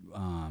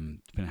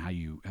 depending on how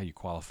you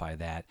qualify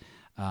that,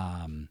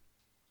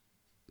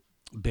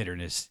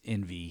 bitterness,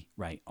 envy,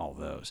 right? All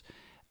those.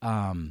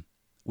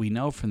 We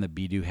know from the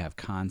Be Do Have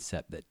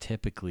concept that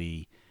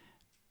typically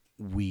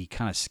we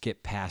kind of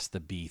skip past the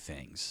B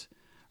things,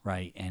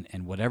 right?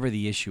 And whatever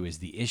the issue is,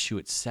 the issue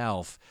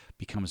itself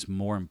becomes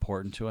more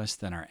important to us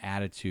than our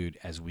attitude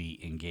as we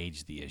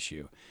engage the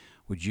issue.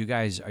 Are you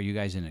guys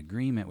in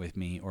agreement with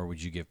me, or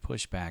would you give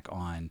pushback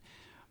on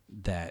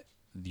that?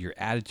 Your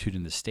attitude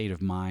and the state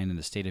of mind and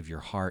the state of your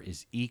heart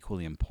is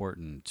equally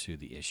important to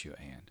the issue at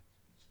hand.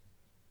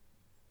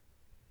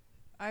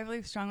 I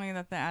believe strongly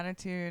that the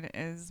attitude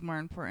is more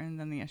important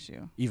than the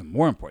issue. Even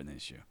more important than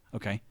the issue.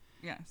 Okay.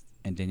 Yes.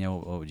 And Danielle,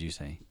 what would you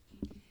say?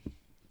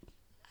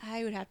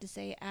 I would have to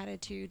say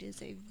attitude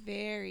is a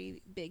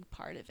very big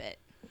part of it.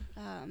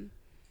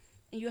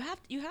 You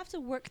have to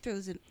work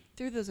through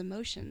those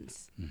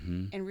emotions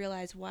and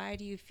realize, why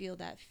do you feel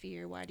that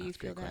fear? Why do you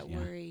feel that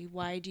worry?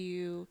 Why do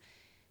you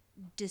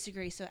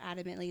disagree so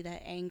adamantly,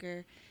 that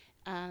anger?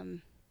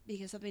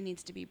 Because something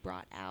needs to be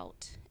brought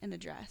out and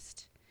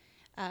addressed.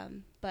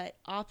 But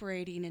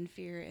operating in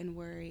fear and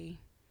worry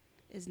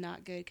is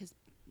not good, because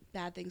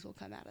bad things will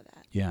come out of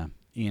that. Yeah.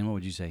 Ian, what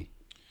would you say?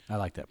 I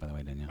like that, by the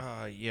way,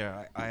 Danielle.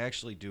 Yeah, I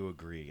actually do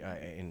agree.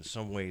 In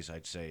some ways,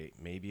 I'd say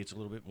maybe it's a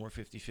little bit more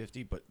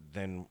 50-50, but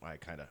then I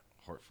kind of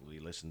heartfully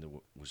listened to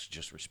what was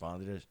just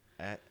responded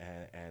at,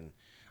 and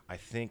I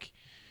think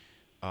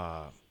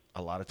a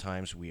lot of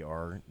times we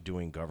are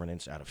doing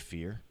governance out of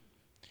fear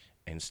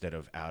instead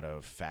of out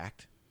of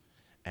fact,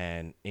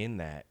 and in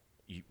that,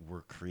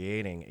 we're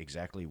creating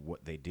exactly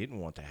what they didn't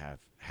want to have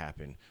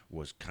happen,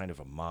 was kind of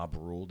a mob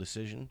rule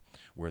decision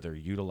where they're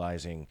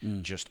utilizing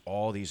just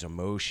all these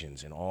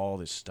emotions and all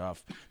this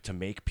stuff to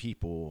make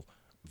people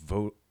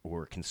vote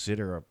or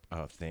consider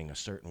a thing a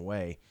certain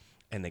way,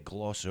 and they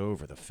gloss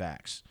over the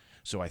facts.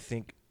 So I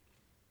think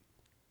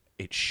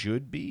it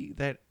should be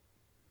that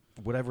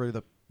whatever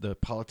the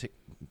politic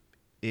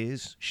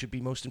is should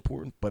be most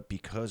important, but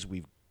because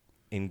we've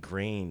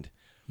ingrained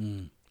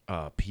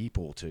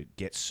people to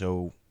get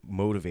so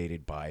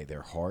motivated by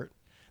their heart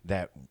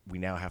that we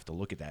now have to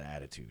look at that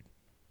attitude.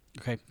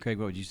 Okay, Craig,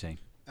 what would you say?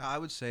 I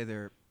would say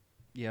they're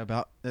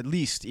about at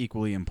least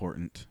equally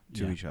important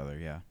to each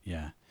other.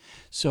 Yeah.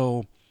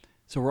 So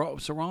we're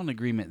all in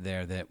agreement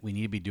there that we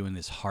need to be doing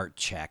this heart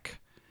check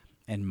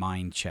and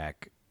mind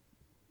check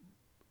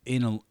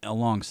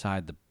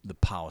alongside the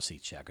policy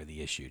check or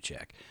the issue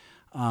check.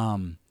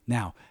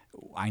 Now,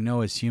 I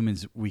know as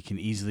humans we can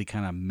easily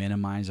kind of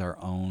minimize our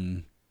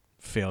own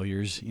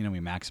failures. We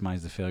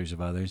maximize the failures of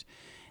others.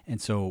 And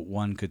so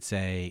one could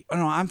say, oh,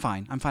 no, I'm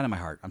fine. I'm fine in my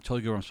heart. I'm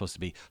totally good where I'm supposed to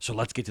be. So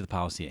let's get to the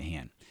policy at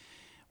hand.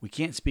 We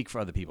can't speak for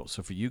other people.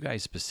 So for you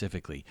guys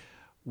specifically,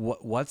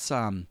 what's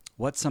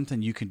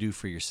something you can do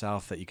for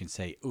yourself that you can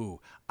say,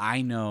 ooh,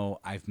 I know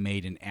I've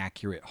made an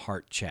accurate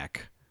heart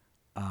check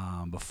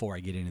before I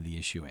get into the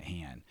issue at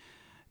hand?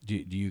 Do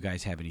you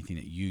guys have anything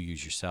that you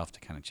use yourself to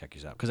kind of check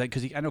yourself?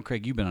 Because I know,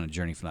 Craig, you've been on a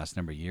journey for the last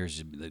number of years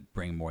to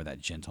bring more of that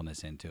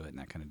gentleness into it and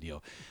that kind of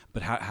deal.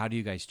 But how do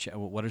you guys check?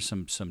 What are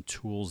some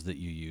tools that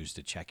you use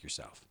to check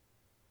yourself?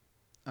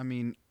 I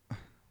mean,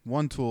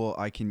 one tool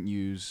I can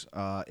use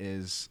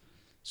is,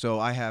 so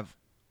I have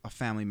a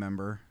family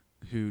member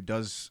who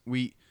does,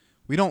 we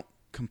don't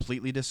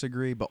completely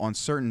disagree, but on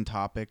certain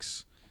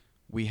topics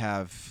we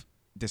have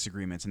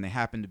disagreements, and they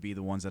happen to be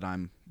the ones that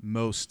I'm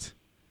most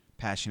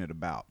passionate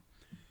about.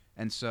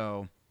 And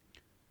so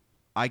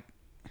I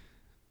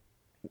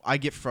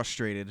get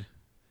frustrated,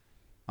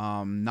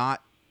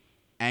 not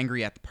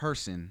angry at the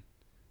person,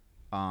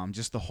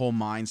 just the whole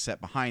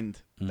mindset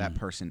behind that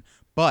person.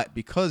 But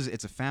because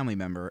it's a family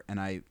member and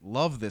I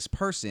love this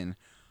person,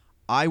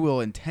 I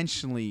will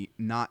intentionally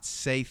not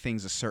say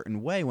things a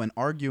certain way when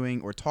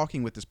arguing or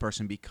talking with this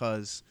person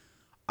because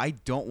I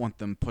don't want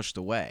them pushed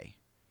away.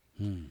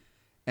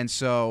 And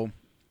so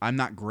I'm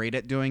not great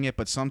at doing it,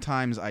 but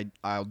sometimes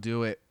I'll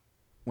do it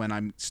when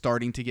I'm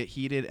starting to get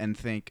heated and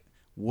think,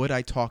 would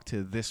I talk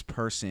to this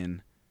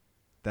person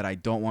that I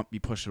don't want to be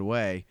pushed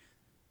away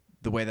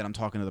the way that I'm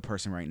talking to the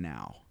person right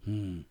now?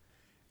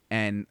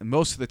 And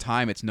most of the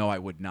time it's no, I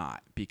would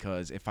not,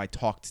 because if I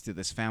talked to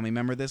this family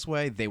member this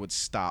way, they would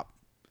stop,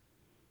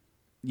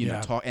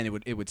 talk,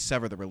 and it would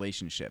sever the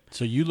relationship.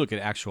 So you look at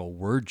actual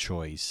word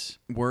choice.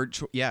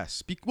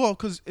 Yes. Well,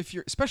 because if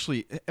you're,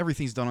 especially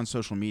everything's done on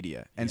social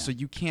media, and so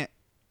you can't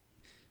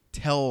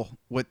tell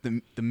what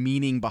the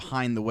meaning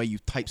behind the way you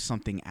type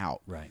something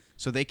out. Right.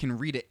 So they can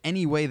read it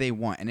any way they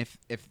want, and if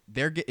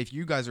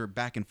you guys are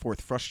back and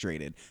forth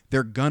frustrated,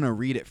 they're gonna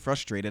read it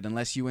frustrated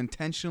unless you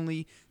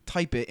intentionally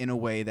type it in a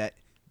way that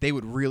they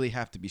would really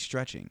have to be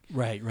stretching.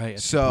 Right.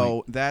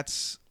 So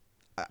that's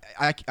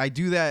I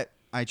do that.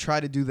 I try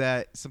to do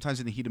that sometimes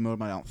in the heat of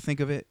moment. I don't think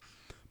of it,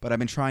 but I've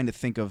been trying to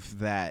think of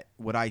that.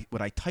 Would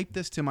I type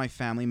this to my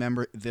family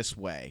member this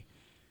way,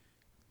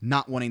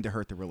 not wanting to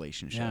hurt the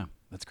relationship? Yeah,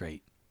 that's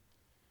great.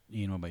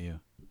 Ian, what about you?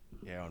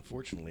 Yeah,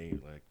 unfortunately,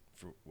 like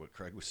for what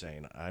Craig was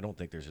saying, I don't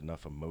think there's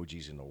enough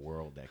emojis in the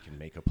world that can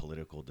make a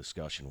political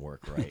discussion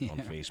work right on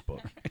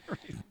Facebook.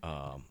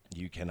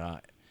 You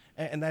cannot,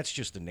 and that's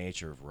just the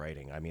nature of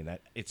writing. I mean,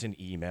 that it's an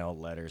email,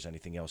 letters,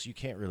 anything else. You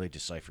can't really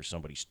decipher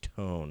somebody's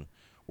tone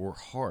or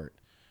heart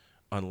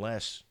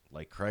unless,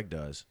 like Craig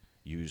does,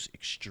 use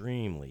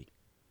extremely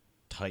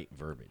tight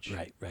verbiage.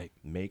 Right.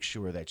 Make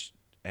sure that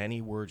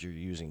any words you're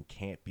using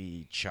can't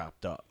be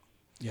chopped up.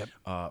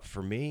 Yep.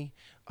 For me,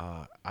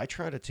 I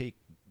try to take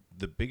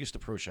the biggest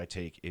approach I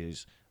take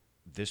is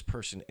this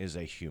person is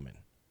a human.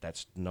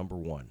 That's number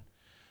one.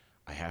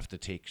 I have to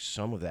take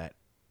some of that,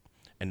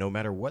 and no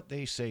matter what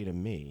they say to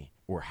me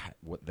or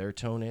what their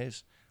tone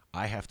is,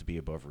 I have to be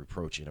above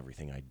reproach in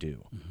everything I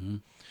do.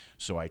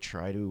 So I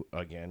try to,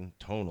 again,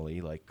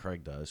 tonally, like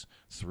Craig does,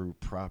 through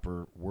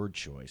proper word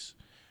choice,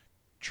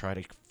 try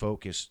to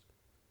focus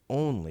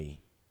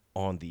only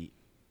on the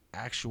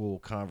actual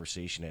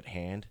conversation at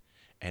hand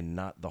and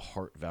not the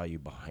heart value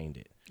behind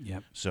it.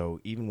 Yep. So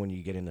even when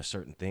you get into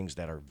certain things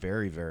that are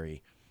very,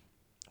 very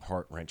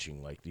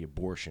heart-wrenching, like the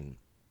abortion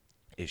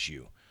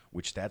issue,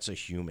 which that's a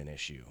human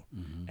issue,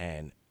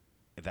 and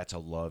that's a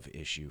love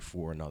issue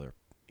for another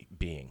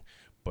being.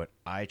 But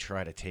I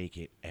try to take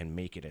it and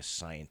make it as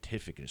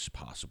scientific as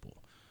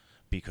possible,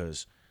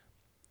 because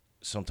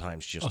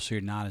sometimes just... so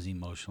you're not as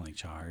emotionally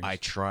charged. I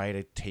try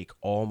to take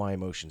all my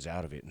emotions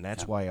out of it, and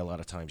that's why a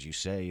lot of times you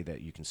say that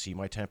you can see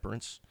my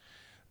temperance.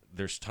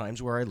 There's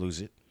times where I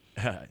lose it.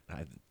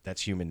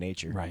 That's human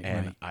nature. Right,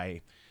 and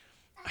right.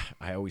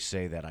 I always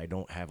say that I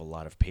don't have a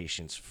lot of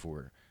patience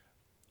for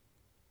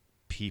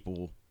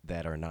people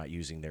that are not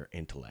using their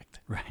intellect.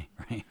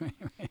 Right.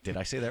 Did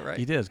I say that right?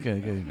 You did. It's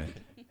good. Man.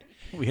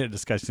 We had a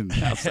discussion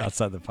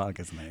outside the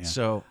podcast tonight.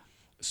 Yeah.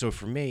 So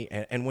for me,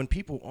 and when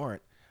people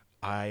aren't,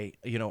 I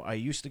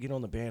used to get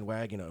on the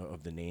bandwagon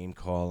of the name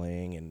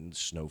calling and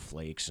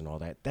snowflakes and all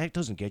that. That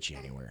doesn't get you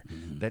anywhere.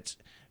 That's,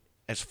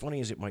 as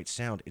funny as it might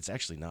sound, it's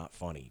actually not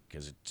funny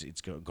because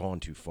it's gone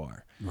too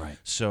far. Right.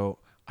 So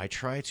I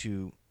try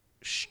to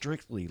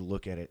strictly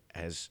look at it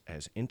as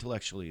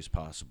intellectually as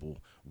possible,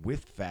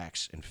 with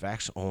facts and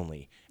facts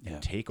only,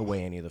 and take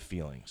away any of the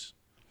feelings.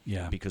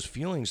 Yeah. Because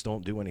feelings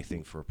don't do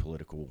anything for a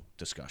political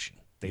discussion.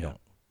 They don't.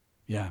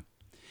 Yeah.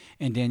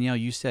 And Danielle,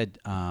 you said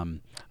a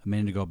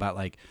minute ago about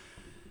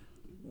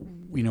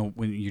when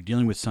you're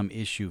dealing with some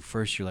issue,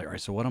 first you're like, all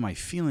right, so what am I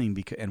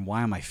feeling? And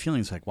why am I feeling?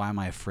 It's like, why am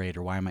I afraid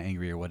or why am I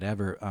angry or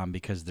whatever?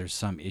 Because there's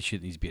some issue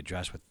that needs to be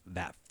addressed with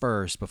that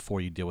first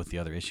before you deal with the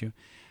other issue.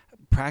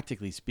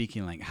 Practically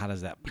speaking, like, how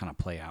does that kind of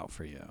play out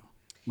for you?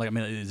 Like, I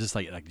mean, is this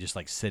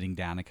like sitting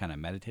down and kind of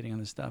meditating on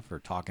this stuff or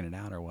talking it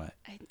out or what?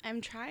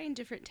 I'm trying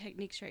different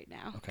techniques right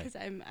now because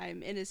I'm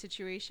in a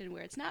situation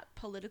where it's not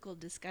political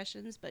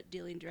discussions, but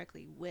dealing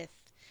directly with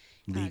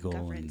legal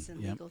governance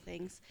and legal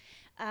things.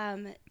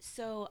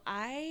 So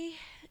I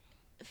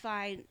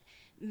find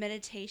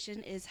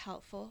meditation is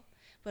helpful,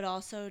 but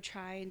also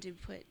trying to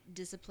put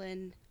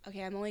discipline.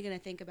 Okay, I'm only going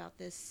to think about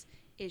this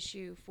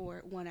issue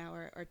for 1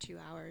 hour or 2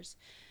 hours.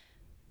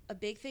 A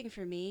big thing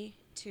for me,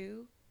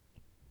 too,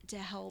 to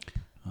help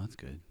that's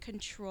good.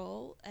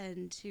 control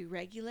and to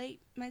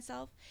regulate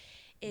myself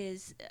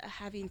is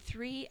having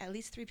at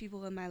least three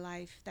people in my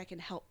life that can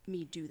help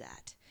me do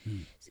that.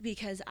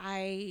 Because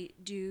I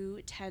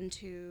do tend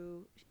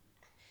to,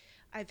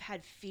 I've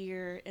had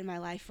fear in my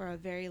life for a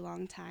very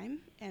long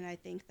time. And I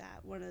think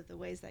that one of the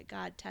ways that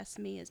God tests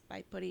me is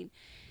by putting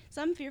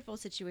some fearful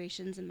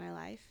situations in my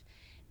life.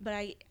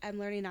 But I'm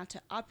learning not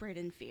to operate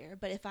in fear.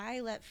 But if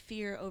I let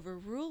fear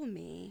overrule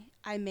me,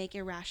 I make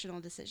irrational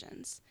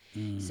decisions.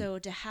 So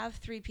to have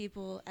three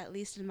people, at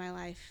least in my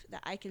life,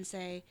 that I can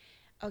say,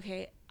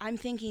 okay, I'm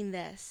thinking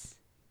this.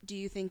 Do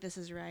you think this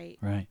is right?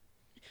 Right.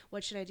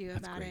 What should I do That's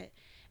about great. it?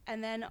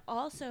 And then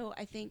also,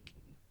 I think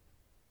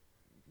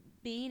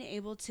being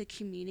able to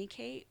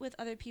communicate with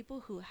other people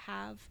who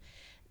have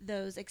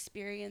those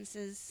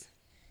experiences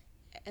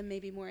and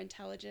maybe more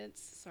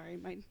intelligence. Sorry,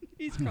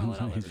 he's crawling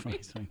all over me.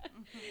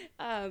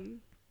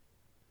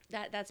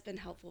 That's been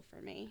helpful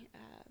for me.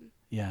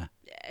 Yeah.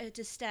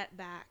 To step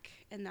back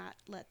and not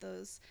let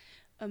those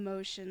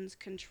emotions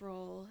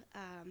control,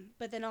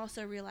 but then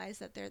also realize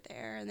that they're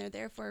there and they're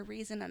there for a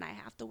reason, and I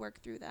have to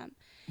work through them.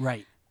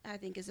 Right. I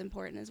think is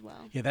important as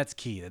well. Yeah, that's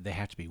key. That they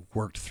have to be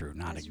worked through,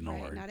 not That's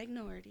ignored. right, not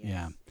ignored. Yes.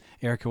 Yeah,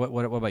 Erica,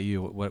 what about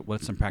you?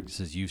 What's some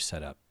practices you've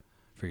set up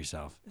for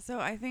yourself? So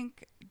I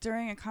think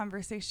during a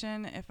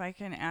conversation, if I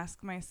can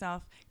ask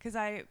myself, because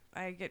I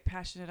get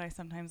passionate, I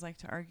sometimes like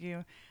to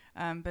argue,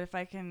 but if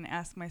I can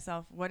ask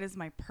myself, what is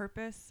my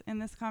purpose in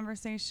this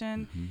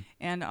conversation?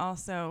 And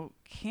also,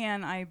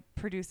 can I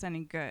produce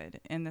any good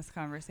in this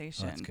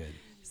conversation? Oh, that's good.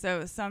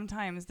 So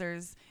sometimes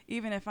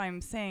even if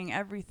I'm saying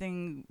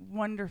everything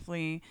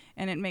wonderfully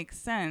and it makes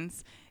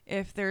sense,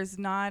 if there's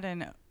not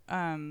an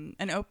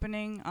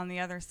opening on the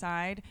other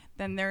side,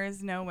 then there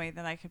is no way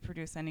that I could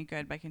produce any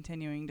good by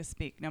continuing to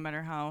speak, no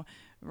matter how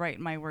right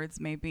my words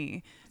may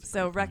be.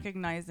 So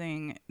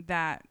recognizing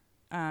that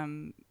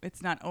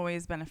it's not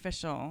always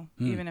beneficial,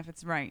 even if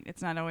it's right.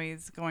 It's not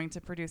always going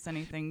to produce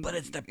anything. But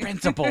it's the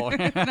principle.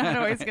 It's not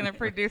always going to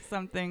produce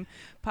something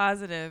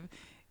positive.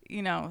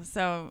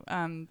 So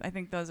I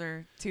think those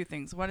are two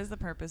things. What is the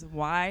purpose?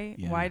 Why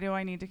do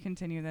I need to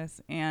continue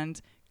this? And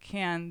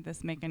can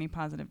this make any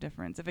positive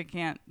difference? If it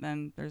can't,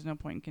 then there's no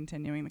point in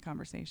continuing the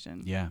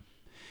conversation. Yeah.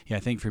 I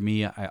think for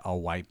me,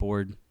 I'll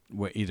whiteboard,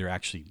 either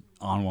actually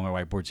on one of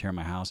my whiteboards here at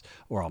my house,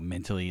 or I'll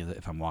mentally,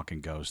 if I'm walking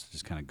ghost,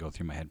 just kind of go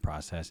through my head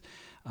process.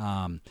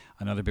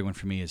 Another big one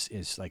for me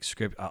is like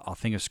script. I'll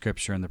think of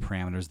scripture and the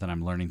parameters that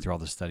I'm learning through all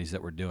the studies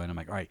that we're doing. I'm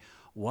like, all right,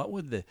 what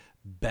would the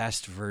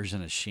best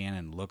version of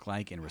Shannon look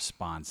like in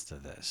response to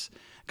this?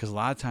 Because a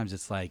lot of times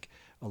it's like,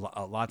 a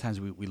lot of times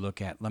we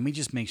look at, let me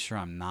just make sure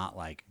I'm not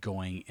like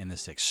going in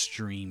this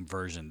extreme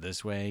version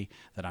this way,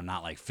 that I'm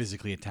not like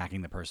physically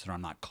attacking the person, or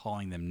I'm not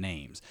calling them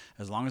names.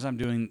 As long as I'm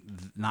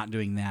not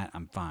doing that,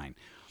 I'm fine.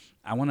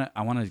 I want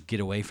to get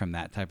away from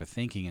that type of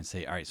thinking and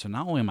say, all right, so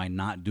not only am I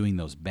not doing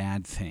those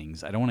bad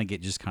things, I don't want to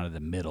get just kind of the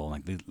middle,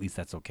 like at least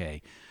that's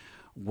okay.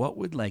 What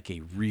would like a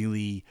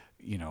really,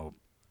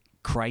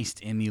 Christ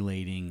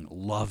emulating,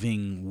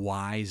 loving,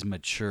 wise,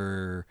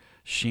 mature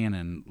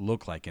Shannon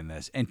look like in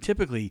this? And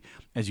typically,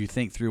 as you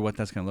think through what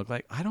that's going to look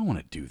like, I don't want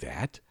to do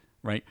that,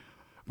 right?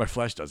 My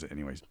flesh does it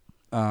anyways.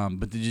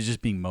 But you're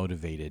just being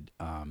motivated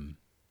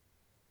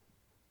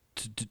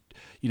to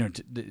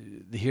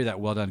hear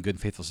that well done, good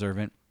and faithful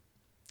servant.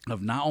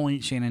 Of not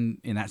only,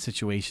 Shannon, in that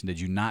situation did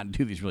you not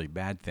do these really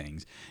bad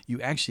things, you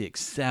actually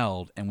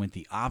excelled and went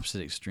the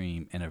opposite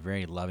extreme in a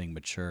very loving,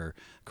 mature,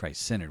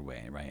 Christ-centered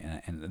way, right?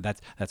 And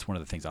that's one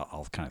of the things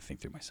I'll kind of think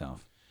through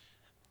myself.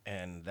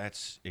 And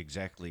that's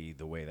exactly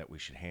the way that we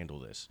should handle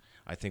this.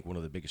 I think one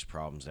of the biggest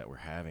problems that we're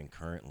having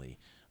currently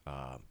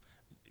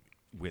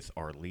with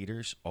our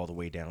leaders, all the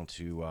way down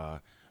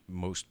to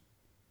most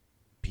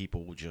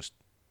people just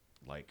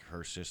like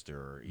her sister,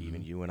 or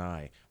even you and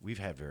I, we've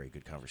had very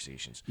good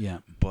conversations. Yeah.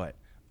 But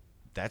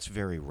that's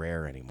very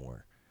rare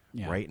anymore.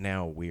 Yeah. Right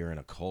now, we are in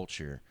a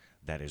culture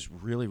that has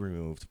really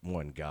removed,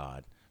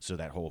 God, so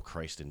that whole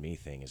Christ in me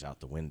thing is out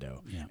the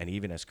window. Yeah. And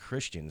even as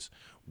Christians,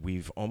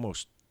 we've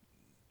almost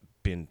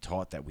been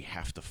taught that we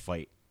have to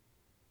fight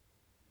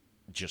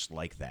just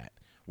like that,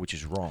 which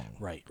is wrong.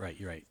 Right,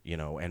 you're right.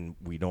 And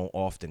we don't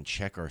often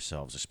check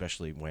ourselves,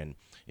 especially when,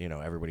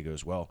 everybody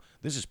goes, well,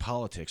 this is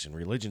politics and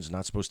religion's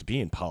not supposed to be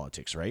in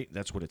politics, right?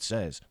 That's what it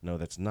says. No,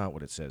 that's not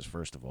what it says,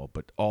 first of all.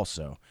 But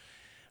also,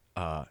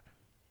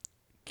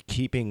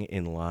 keeping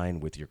in line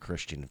with your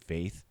Christian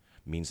faith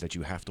means that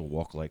you have to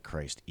walk like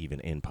Christ even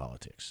in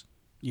politics.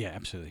 Yeah,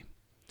 absolutely.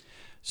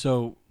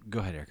 So go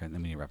ahead, Erica.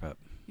 Let me wrap up.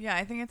 Yeah,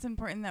 I think it's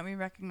important that we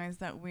recognize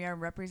that we are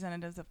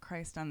representatives of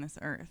Christ on this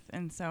earth.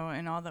 And so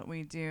in all that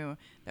we do,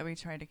 that we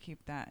try to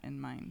keep that in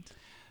mind.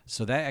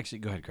 So that actually,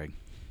 go ahead, Craig.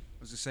 I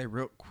was going to say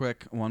real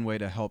quick, one way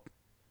to help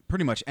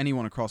pretty much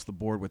anyone across the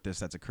board with this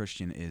that's a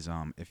Christian is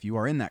if you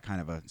are in that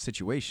kind of a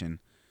situation,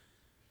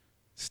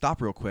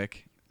 stop real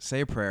quick,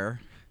 say a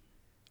prayer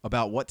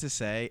about what to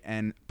say,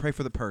 and pray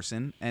for the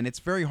person. And it's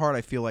very hard,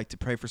 I feel like, to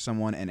pray for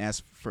someone and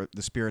ask for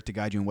the Spirit to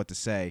guide you in what to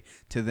say,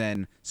 to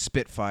then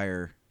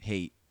spitfire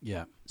hate.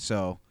 Yeah.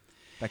 So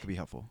that could be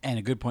helpful. And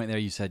a good point there,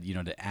 you said,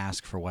 to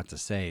ask for what to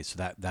say.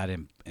 So that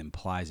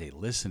implies a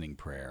listening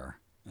prayer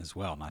as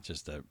well, not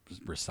just a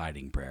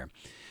reciting prayer.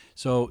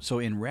 So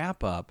in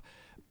wrap up,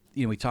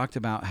 we talked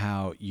about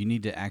how you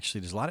need to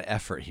actually, there's a lot of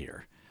effort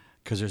here,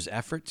 because there's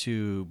effort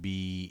to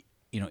be,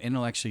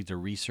 intellectually to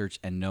research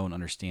and know and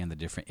understand the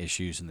different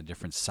issues and the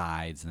different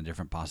sides and the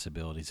different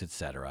possibilities,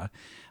 etc.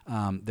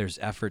 There's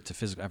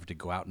physical effort to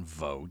go out and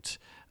vote.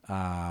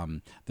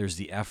 There's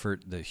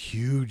the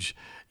huge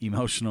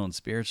emotional and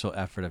spiritual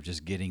effort of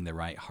just getting the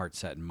right heart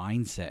set and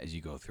mindset as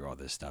you go through all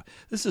this stuff.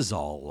 This is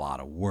all a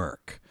lot of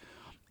work.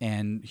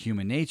 And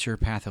human nature,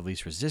 path of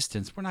least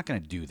resistance, we're not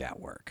going to do that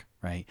work,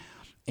 right?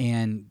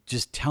 And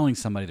just telling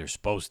somebody they're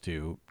supposed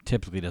to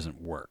typically doesn't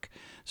work.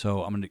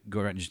 So I'm going to go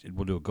around.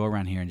 We'll do a go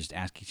around here and just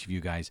ask each of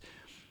you guys,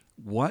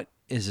 what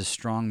is a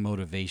strong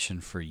motivation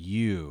for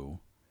you,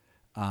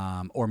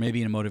 or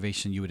maybe a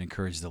motivation you would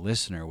encourage the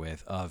listener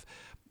with? Of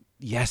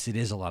yes, it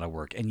is a lot of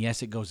work, and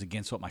yes, it goes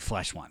against what my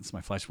flesh wants.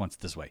 My flesh wants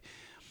it this way,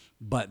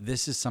 but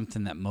this is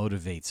something that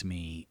motivates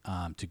me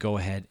to go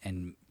ahead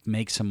and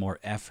make some more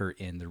effort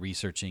in the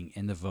researching,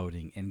 in the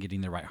voting, in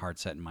getting the right heart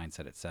set and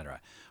mindset,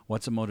 etc.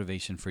 What's a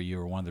motivation for you,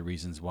 or one of the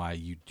reasons why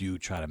you do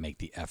try to make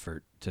the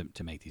effort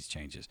to make these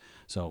changes?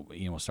 So,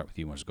 we'll start with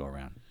you. We'll just go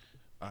around.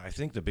 I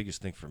think the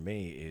biggest thing for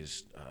me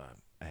is,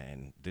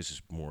 and this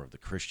is more of the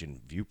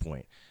Christian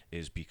viewpoint,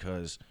 is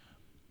because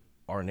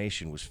our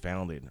nation was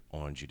founded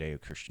on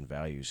Judeo-Christian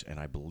values, and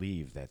I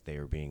believe that they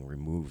are being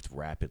removed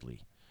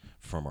rapidly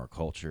from our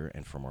culture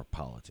and from our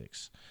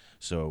politics.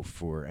 So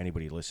for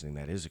anybody listening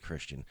that is a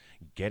Christian,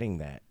 getting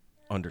that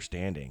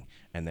understanding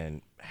and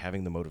then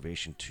having the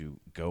motivation to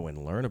go and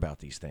learn about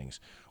these things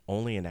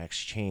only enacts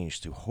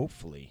change to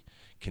hopefully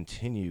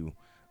continue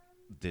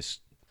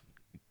this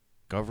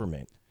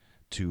government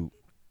to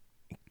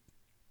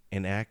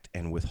enact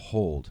and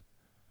withhold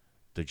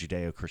the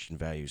Judeo-Christian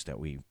values that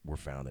we were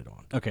founded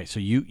on. Okay, so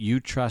you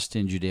trust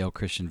in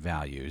Judeo-Christian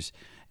values,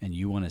 and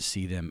you want to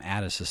see them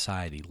at a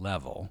society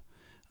level.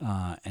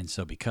 And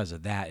so because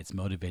of that, it's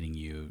motivating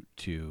you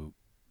to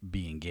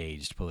be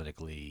engaged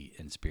politically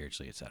and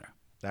spiritually, et cetera.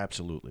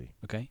 Absolutely.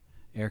 Okay.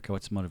 Erica,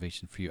 what's the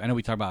motivation for you? I know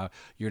we talk about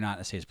you're not,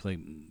 let's say, as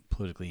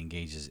politically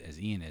engaged as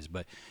Ian is,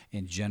 but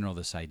in general,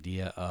 this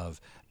idea of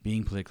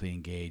being politically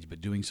engaged, but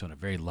doing so in a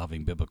very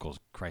loving, biblical,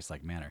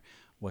 Christ-like manner.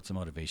 What's the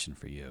motivation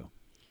for you?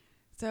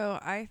 So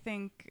I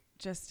think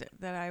just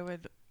that I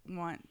would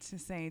want to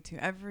say to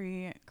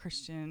every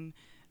Christian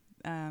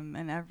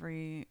and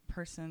every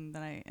person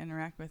that I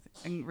interact with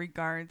in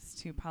regards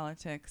to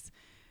politics,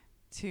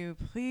 to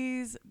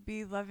please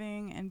be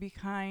loving and be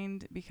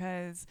kind,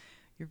 because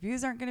your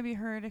views aren't going to be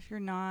heard if you're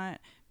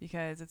not,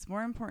 because it's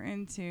more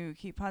important to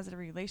keep positive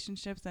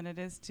relationships than it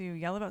is to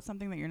yell about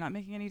something that you're not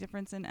making any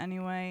difference in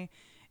anyway.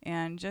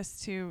 And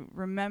just to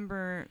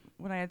remember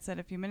what I had said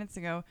a few minutes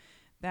ago,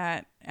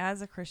 that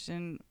as a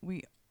Christian,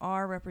 we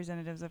are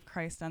representatives of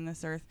Christ on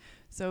this earth.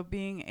 So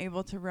being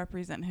able to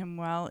represent him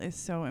well is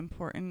so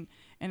important.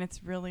 And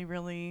it's really,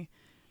 really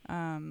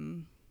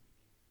sad,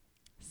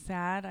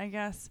 I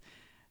guess,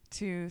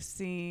 to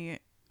see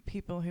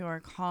people who are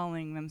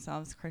calling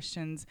themselves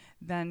Christians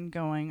then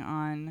going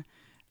on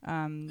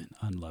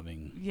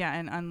unloving. Yeah,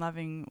 in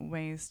unloving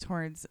ways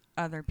towards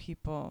other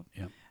people.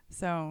 Yep.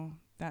 So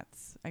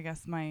that's, I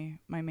guess, my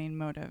main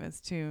motive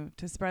is to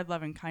spread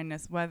love and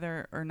kindness,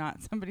 whether or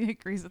not somebody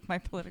agrees with my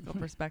political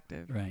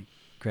perspective. Right.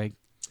 Craig?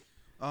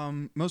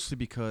 Mostly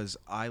because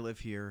I live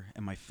here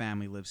and my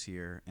family lives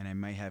here, and I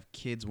may have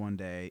kids one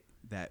day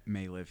that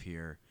may live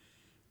here.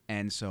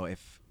 And so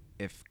if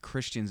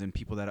Christians and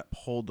people that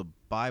uphold the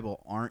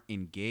Bible aren't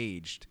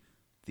engaged,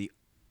 the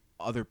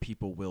other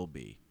people will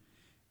be.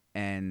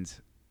 And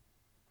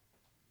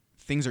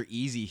things are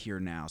easy here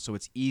now, so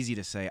it's easy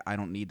to say I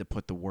don't need to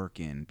put the work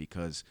in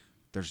because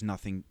there's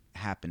nothing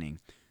happening.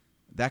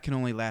 That can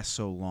only last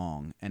so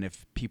long, and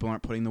if people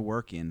aren't putting the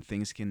work in,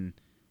 things can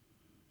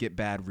get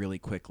bad really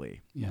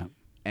quickly. Yeah.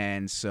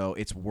 And so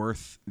it's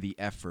worth the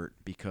effort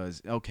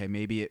because, okay,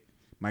 maybe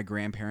my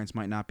grandparents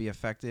might not be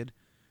affected,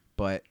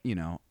 but,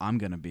 I'm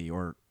going to be,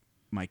 or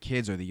my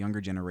kids or the younger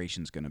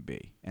generation's going to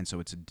be. And so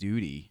it's a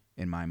duty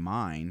in my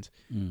mind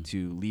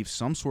to leave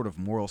some sort of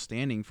moral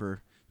standing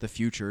for the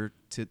future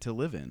to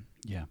live in.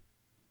 Yeah.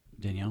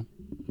 Danielle?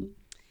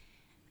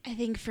 I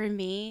think for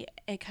me,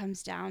 it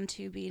comes down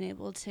to being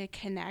able to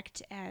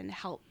connect and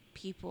help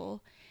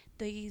people.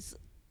 These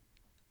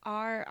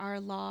our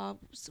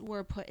laws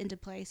were put into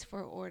place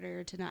for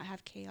order to not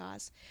have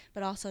chaos,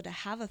 but also to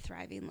have a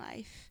thriving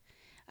life,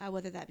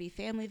 whether that be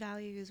family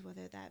values,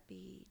 whether that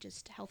be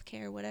just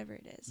healthcare, whatever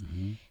it is.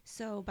 Mm-hmm.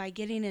 So by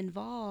getting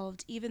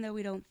involved, even though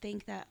we don't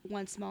think that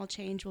one small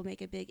change will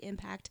make a big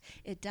impact,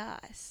 it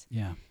does.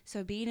 Yeah.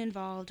 So being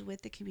involved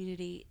with the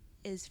community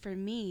is, for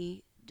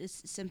me,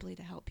 just simply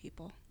to help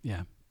people.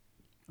 Yeah.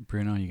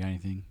 Bruno, you got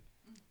anything?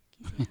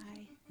 Can you say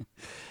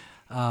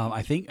hi?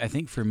 I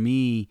think for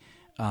me,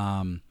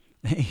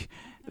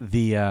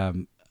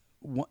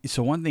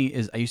 so one thing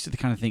is I used to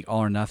kind of think all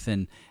or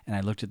nothing, and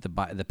I looked at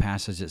the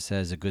passage that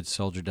says a good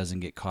soldier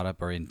doesn't get caught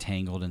up or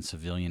entangled in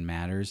civilian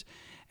matters,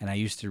 and I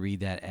used to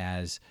read that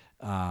as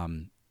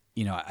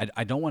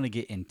I don't want to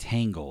get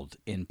entangled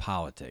in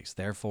politics.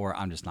 Therefore,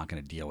 I'm just not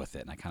going to deal with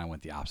it. And I kind of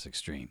went the opposite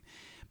extreme.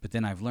 But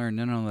then I've learned,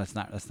 no,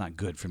 that's not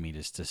good for me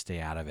to stay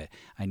out of it.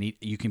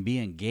 You can be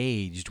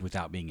engaged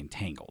without being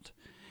entangled.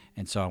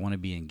 And so I want to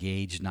be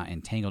engaged, not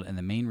entangled. And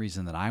the main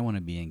reason that I want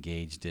to be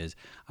engaged is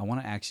I want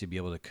to actually be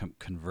able to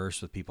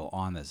converse with people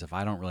on this. If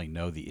I don't really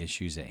know the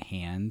issues at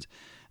hand,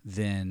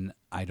 then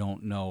I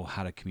don't know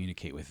how to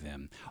communicate with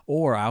them.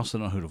 Or I also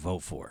don't know who to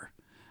vote for.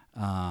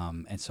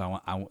 And so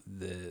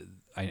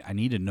I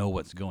need to know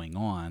what's going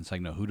on so I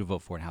can know who to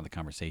vote for and how the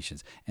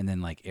conversations. And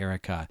then like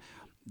Erica,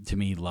 to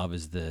me, love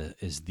is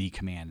the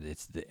command.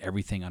 It's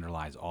everything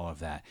underlies all of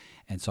that.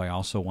 And so I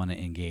also want to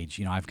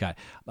engage. I've got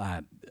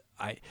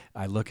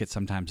I look at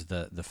sometimes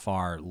the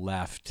far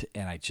left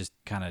and I just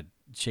kind of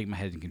shake my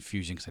head in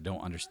confusion because I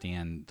don't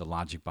understand the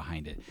logic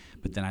behind it.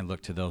 But then I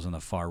look to those on the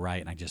far right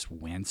and I just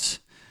wince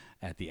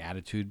at the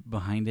attitude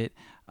behind it.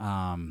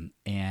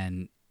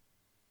 And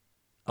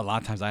a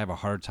lot of times I have a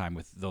harder time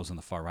with those on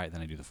the far right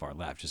than I do the far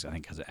left, just I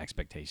think because of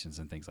expectations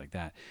and things like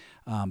that.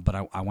 But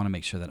I want to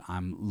make sure that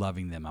I'm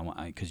loving them.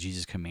 Because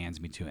Jesus commands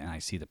me to, and I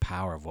see the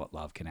power of what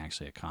love can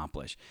actually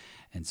accomplish.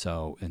 And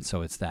so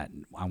it's that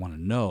I want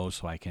to know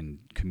so I can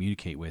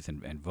communicate with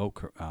and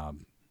vote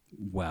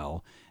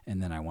well,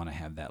 and then I want to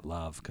have that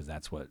love because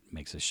that's what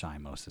makes us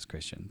shine most as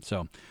Christians.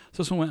 So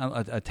this one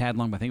went a tad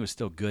long, but I think it was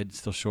still good,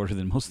 still shorter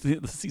than most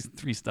of the season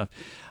 3 stuff.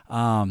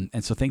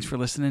 And so thanks for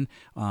listening.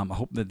 I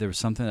hope that there was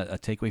something, a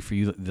takeaway for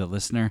you, the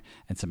listener,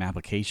 and some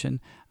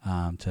application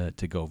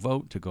to go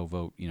vote,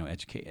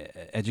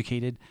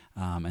 educated,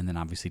 and then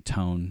obviously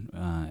tone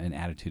and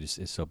attitude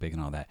is so big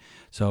and all that.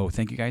 So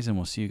thank you guys, and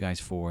we'll see you guys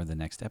for the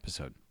next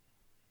episode.